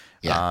great.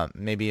 Yeah.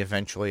 Maybe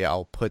eventually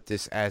I'll put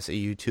this as a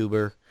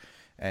YouTuber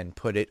and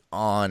put it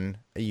on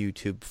a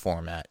YouTube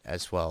format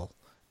as well,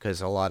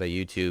 because a lot of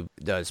YouTube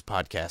does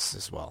podcasts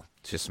as well.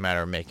 It's just a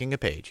matter of making a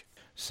page.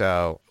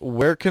 So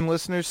where can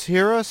listeners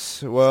hear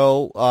us?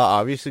 Well,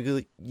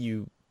 obviously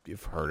you've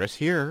heard us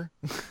here,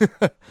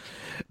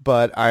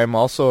 but I'm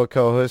also a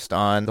co-host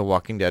on The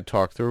Walking Dead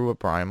Talk Through with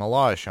Brian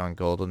Malash on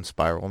Golden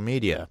Spiral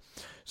Media.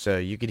 So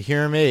you could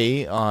hear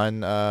me on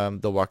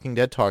The Walking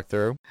Dead Talk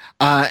Through.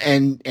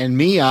 And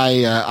me,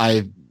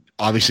 I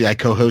obviously, I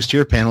co-host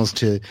here, Panels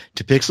to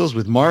Pixels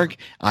with Mark.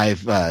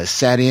 I've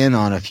sat in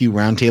on a few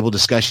roundtable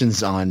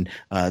discussions on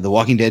The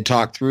Walking Dead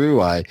Talk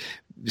Through. I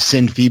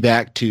send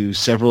feedback to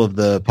several of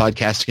the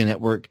Podcasting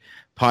Network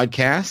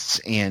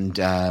podcasts. And,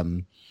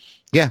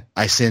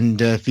 I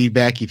send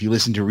feedback if you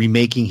listen to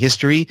Remaking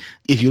History.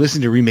 If you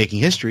listen to Remaking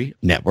History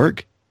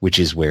Network, which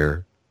is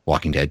where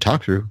Walking Dead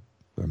Talk Through,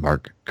 where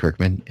Mark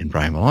Kirkman and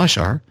Brian Malash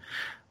are,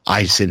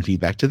 I send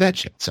feedback to that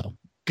show. So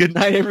good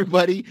night,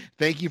 everybody.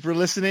 Thank you for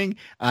listening.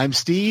 I'm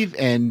Steve,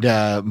 and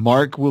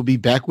Mark will be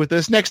back with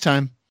us next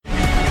time.